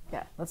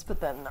 Yeah, let's put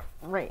that in the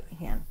right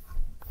hand.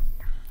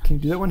 Can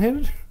you do that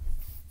one-handed?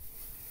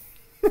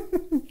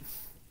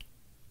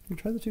 You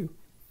try the 2.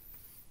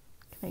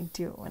 Can I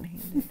do it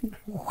one-handed?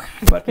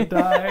 But to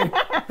die.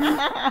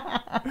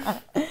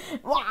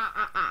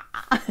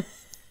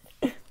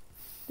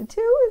 The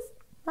 2 is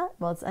not,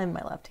 well, it's in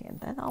my left hand.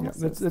 That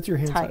almost that's your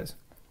hand tight. size.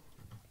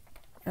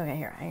 Okay,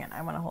 here, hang on.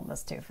 I want to hold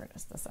this 2 for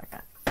just a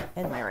second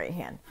in my right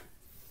hand.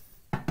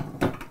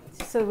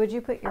 So would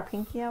you put your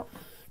pinky out?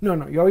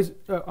 No, you always,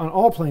 on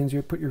all planes,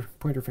 you put your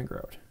pointer finger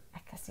out.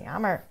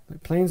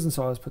 Like planes and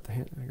saws, put the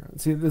hand finger out.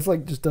 See, this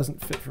like just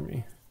doesn't fit for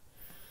me.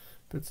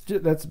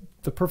 That's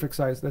the perfect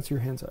size. That's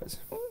your hand size.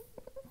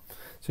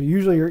 So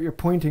usually you're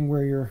pointing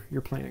where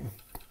you're planing.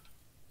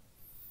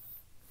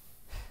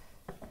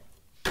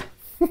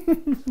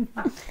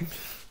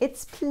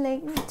 It's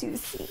plain to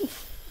see.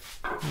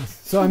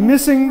 So I'm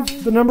missing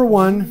the number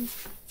 1.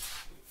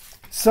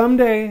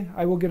 Someday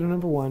I will get a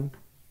number 1.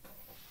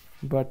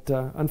 But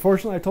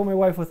unfortunately, I told my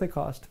wife what they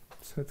cost.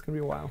 So it's going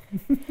to be a while.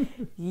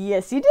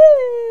 Yes, you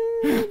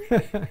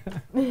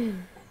did.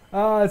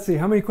 Let's see.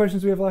 How many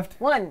questions do we have left?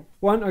 1.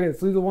 Okay,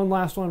 let's leave the one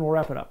last one. We'll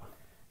wrap it up.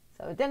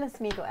 So Dennis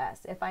Miko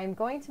asks, if I am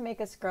going to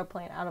make a scrub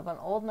plane out of an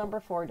old number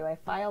 4, do I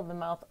file the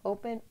mouth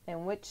open,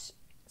 and which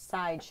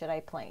side should I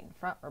plane,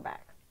 front or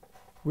back?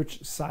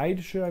 Which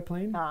side should I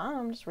plane?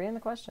 I'm just reading the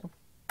question.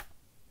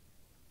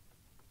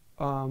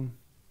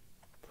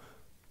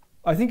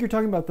 I think you're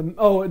talking about the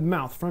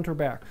mouth, front or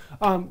back.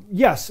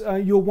 Yes,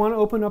 you'll want to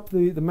open up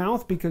the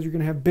mouth because you're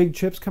going to have big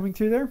chips coming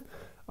through there.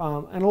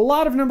 And a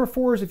lot of number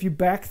 4s, if you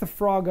back the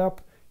frog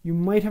up, you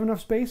might have enough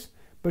space.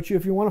 But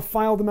if you want to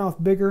file the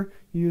mouth bigger,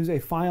 you use a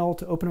file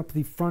to open up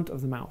the front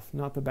of the mouth,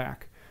 not the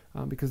back.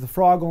 Because the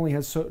frog only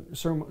has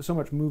so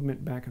much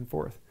movement back and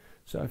forth.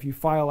 So if you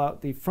file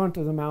out the front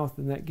of the mouth,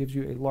 then that gives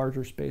you a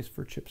larger space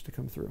for chips to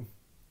come through.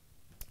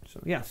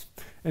 So yes.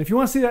 And if you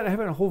want to see that, I have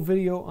a whole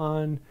video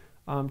on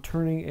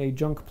turning a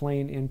junk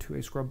plane into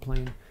a scrub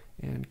plane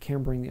and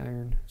cambering the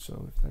iron.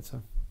 So if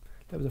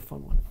that was a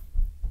fun one.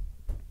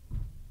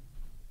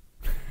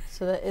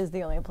 So that is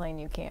the only plane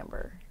you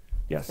camber.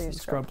 Yes, so the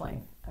scrub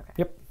plane. Okay.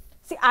 Yep.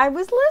 See, I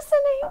was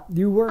listening.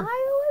 You were.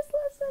 I was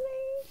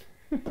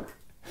listening.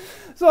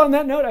 So on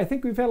that note, I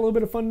think we've had a little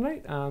bit of fun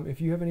tonight.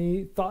 If you have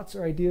any thoughts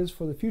or ideas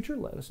for the future,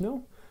 let us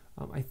know.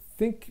 I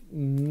think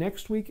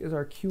next week is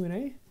our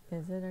Q&A.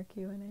 Is it our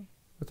Q&A?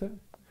 What's that?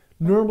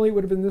 Normally it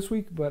would have been this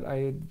week, but I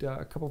had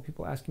a couple of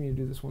people asking me to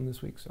do this one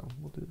this week, so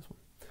we'll do this one.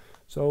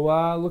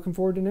 So looking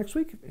forward to next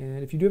week.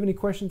 And if you do have any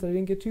questions that I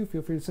didn't get to,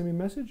 feel free to send me a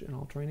message, and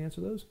I'll try and answer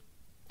those.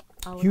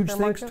 Huge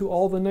thanks to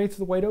all the Knights of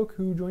the White Oak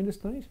who joined us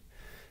tonight.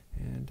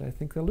 And I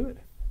think they'll do it.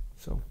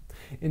 So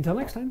until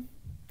next time,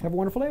 have a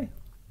wonderful day.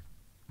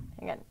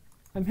 Hang on.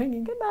 I'm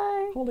hanging.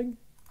 Goodbye. Holding.